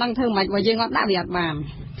ចុះបើដឹងធ្វើមិនបើយើងអត់ដាក់វាអត់បាន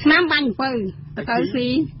ឆ្នាំបាញ់អំពៅទៅទៅស៊ី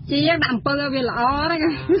ជីដាក់អំពៅឲ្យវាល្អហ្នឹង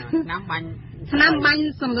ឆ្នាំបាញ់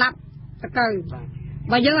សម្រាប់តកៅ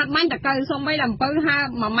បើយើងអត់បាញ់តកៅសុំបីអំពៅហា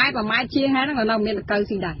1ម៉ែត្រជាងហើយហ្នឹងក៏នៅមានតកៅ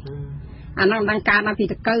ស៊ីដែរអាហ្នឹងមិនដឹងកើតមកពី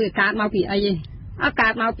តកៅឬកើតមកពីអីទេអត់កើ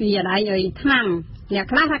តមកពីអីថ្នាំអ្នក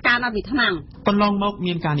ខ្លះថាកើតមកពីថ្នាំកន្លងមក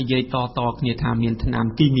មានការនិយាយតគ្នាថាមានថ្នាំ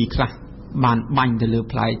គីមីខ្លះបានបាញ់ទៅលើ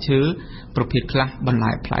ផ្លែឈើប្រភេទខ្លះបន្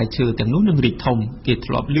លែផ្លែឈើទាំងនោះនឹងរីកធំគេ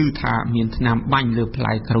ធ្លាប់ឮថាមានថ្នាំបាញ់លើផ្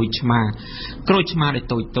លែក្រូចឆ្មាដែល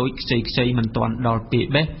តូចខ្ចីមិនទាន់ដល់ពេល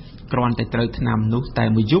បេះគ្រាន់តែត្រូវថ្នាំនោះតែ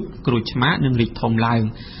មួយយប់ក្រូចឆ្មានឹងរីកធំឡើង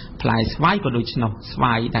ផ្លែស្វាយក៏ដូចនោះស្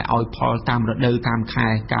វាយដែលឲ្យផលតាមរដូវតាមខែ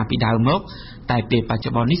កាលពីដើមមកតែពេលបច្ចុ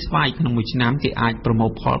ប្បន្ននេះស្វាយក្នុងមួយឆ្នាំគេអាចប្រមូល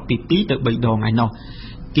ផលពី2ទៅ3ដងឯណោះ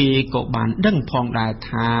គេក៏បានដឹងផងដែរ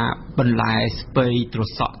ថាបន្លែស្ពៃត្រ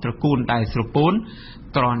សក់ត្រកួនដែលស្រពោន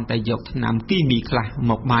គ្រាន់តែយកថ្នាំគីមីខ្លះ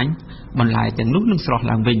មកបាញ់បន្លែទាំងនោះនឹងស្រស់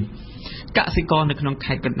ឡើងវិញកសិករនៅក្នុង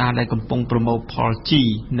ខេត្តកណ្ដាលដែលកំពុងប្រមូលផលជី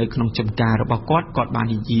នៅក្នុងចម្ការរបស់គាត់បាន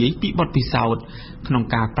និយាយពីបទពិសោធន៍ក្នុង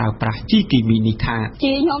ការប្រើប្រាស់ជីគីមីនេះថា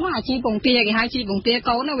ជីខ្ញុំអាជីពងទាគេហៅជីពងទា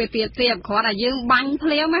កូនវាពៀតគ្រាន់តែយើងបាញ់ភ្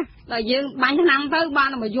លាមតែយើងបាញ់ឆ្នាំទៅបាន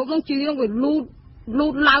តែមួយយប់នោះជីនោះវាលូ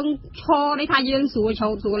តឡើងឈរនេះថាយើងស្រួលឆោ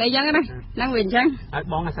តស្រួលអីចឹងណាហ្នឹងវាអញ្ចឹងឲ្យ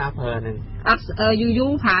បងអាសាប្រើហ្នឹងអត់យូ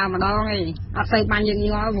រប្រើម្ដងឯងអត់ទៅបាញ់យើង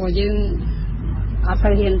ញ័រព្រោះយើងអត់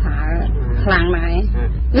ទៅហ៊ានប្រើខ្លាំងណាស់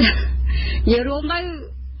និយាយរួមទៅ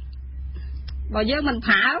បើយើងមិន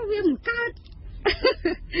ប្រើវាមិនកើត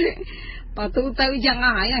បើទូទៅចឹងអ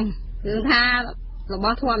ស់ហើយគឺថារប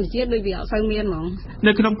ស់ធម្មជាតិដូចវាអត់សូវមានហ្មង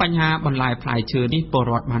នៅក្នុងបញ្ហាបន្លែផ្លែឈើនេះពល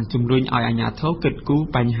រដ្ឋបានជំរុញឲ្យអាជ្ញាធរគិតគូរ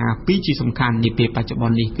បញ្ហាពីរជាសំខាន់នាពេលបច្ចុប្ប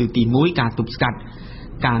ន្ននេះគឺទី1ការទប់ស្កាត់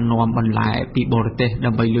ការនាំបន្លែពីបរទេស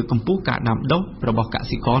ដើម្បីលើកកម្ពស់ការដាំដុះរបស់ក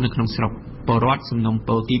សិករនៅក្នុងស្រុកពលរដ្ឋសំណុំព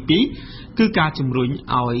រទី2គឺការជំរុញ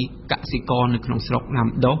ឲ្យកសិករនៅក្នុងស្រុកដាំ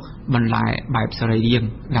ដុះបន្លែបែបសរីរាង្គ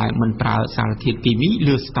ដែលមិនប្រើសារធាតុគីមី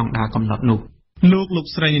លើស្តង់ដារកំណត់នោះលោក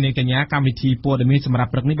ស្រីនាងកញ្ញាកម្មវិធីព័ត៌មានសម្រាប់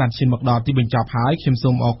ព្រឹកនេះបានឈានមកដល់ទីបញ្ចប់ហើយខ្ញុំសូ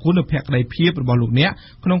មអរគុណដល់ភក្ដីភាពរបស់លោកអ្នក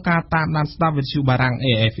ក្នុងការតាមដានស្ដាប់វិទ្យុបារាំង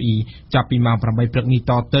RFI ចាប់ពីម៉ោង 8 ព្រឹកនេះ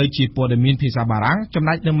តទៅជាព័ត៌មានភាសាបារាំងចំ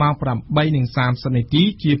ណែកនៅម៉ោង 8:30 នាទី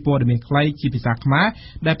ជាព័ត៌មានខ្លីជាភាសាខ្មែរ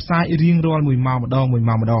ដែលផ្សាយរៀងរាល់1ម៉ោងម្ដង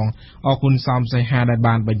អរគុណសំសៃហាដែល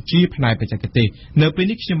បានបញ្ជាផ្នែកបច្ចេកទេសនៅពេល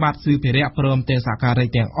នេះខ្ញុំបាទស៊ឺភិរៈព្រមទាំងសហការី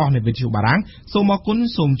ទាំងអស់នៃវិទ្យុបារាំងសូមអរគុណ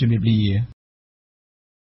សូមជម្រាបលា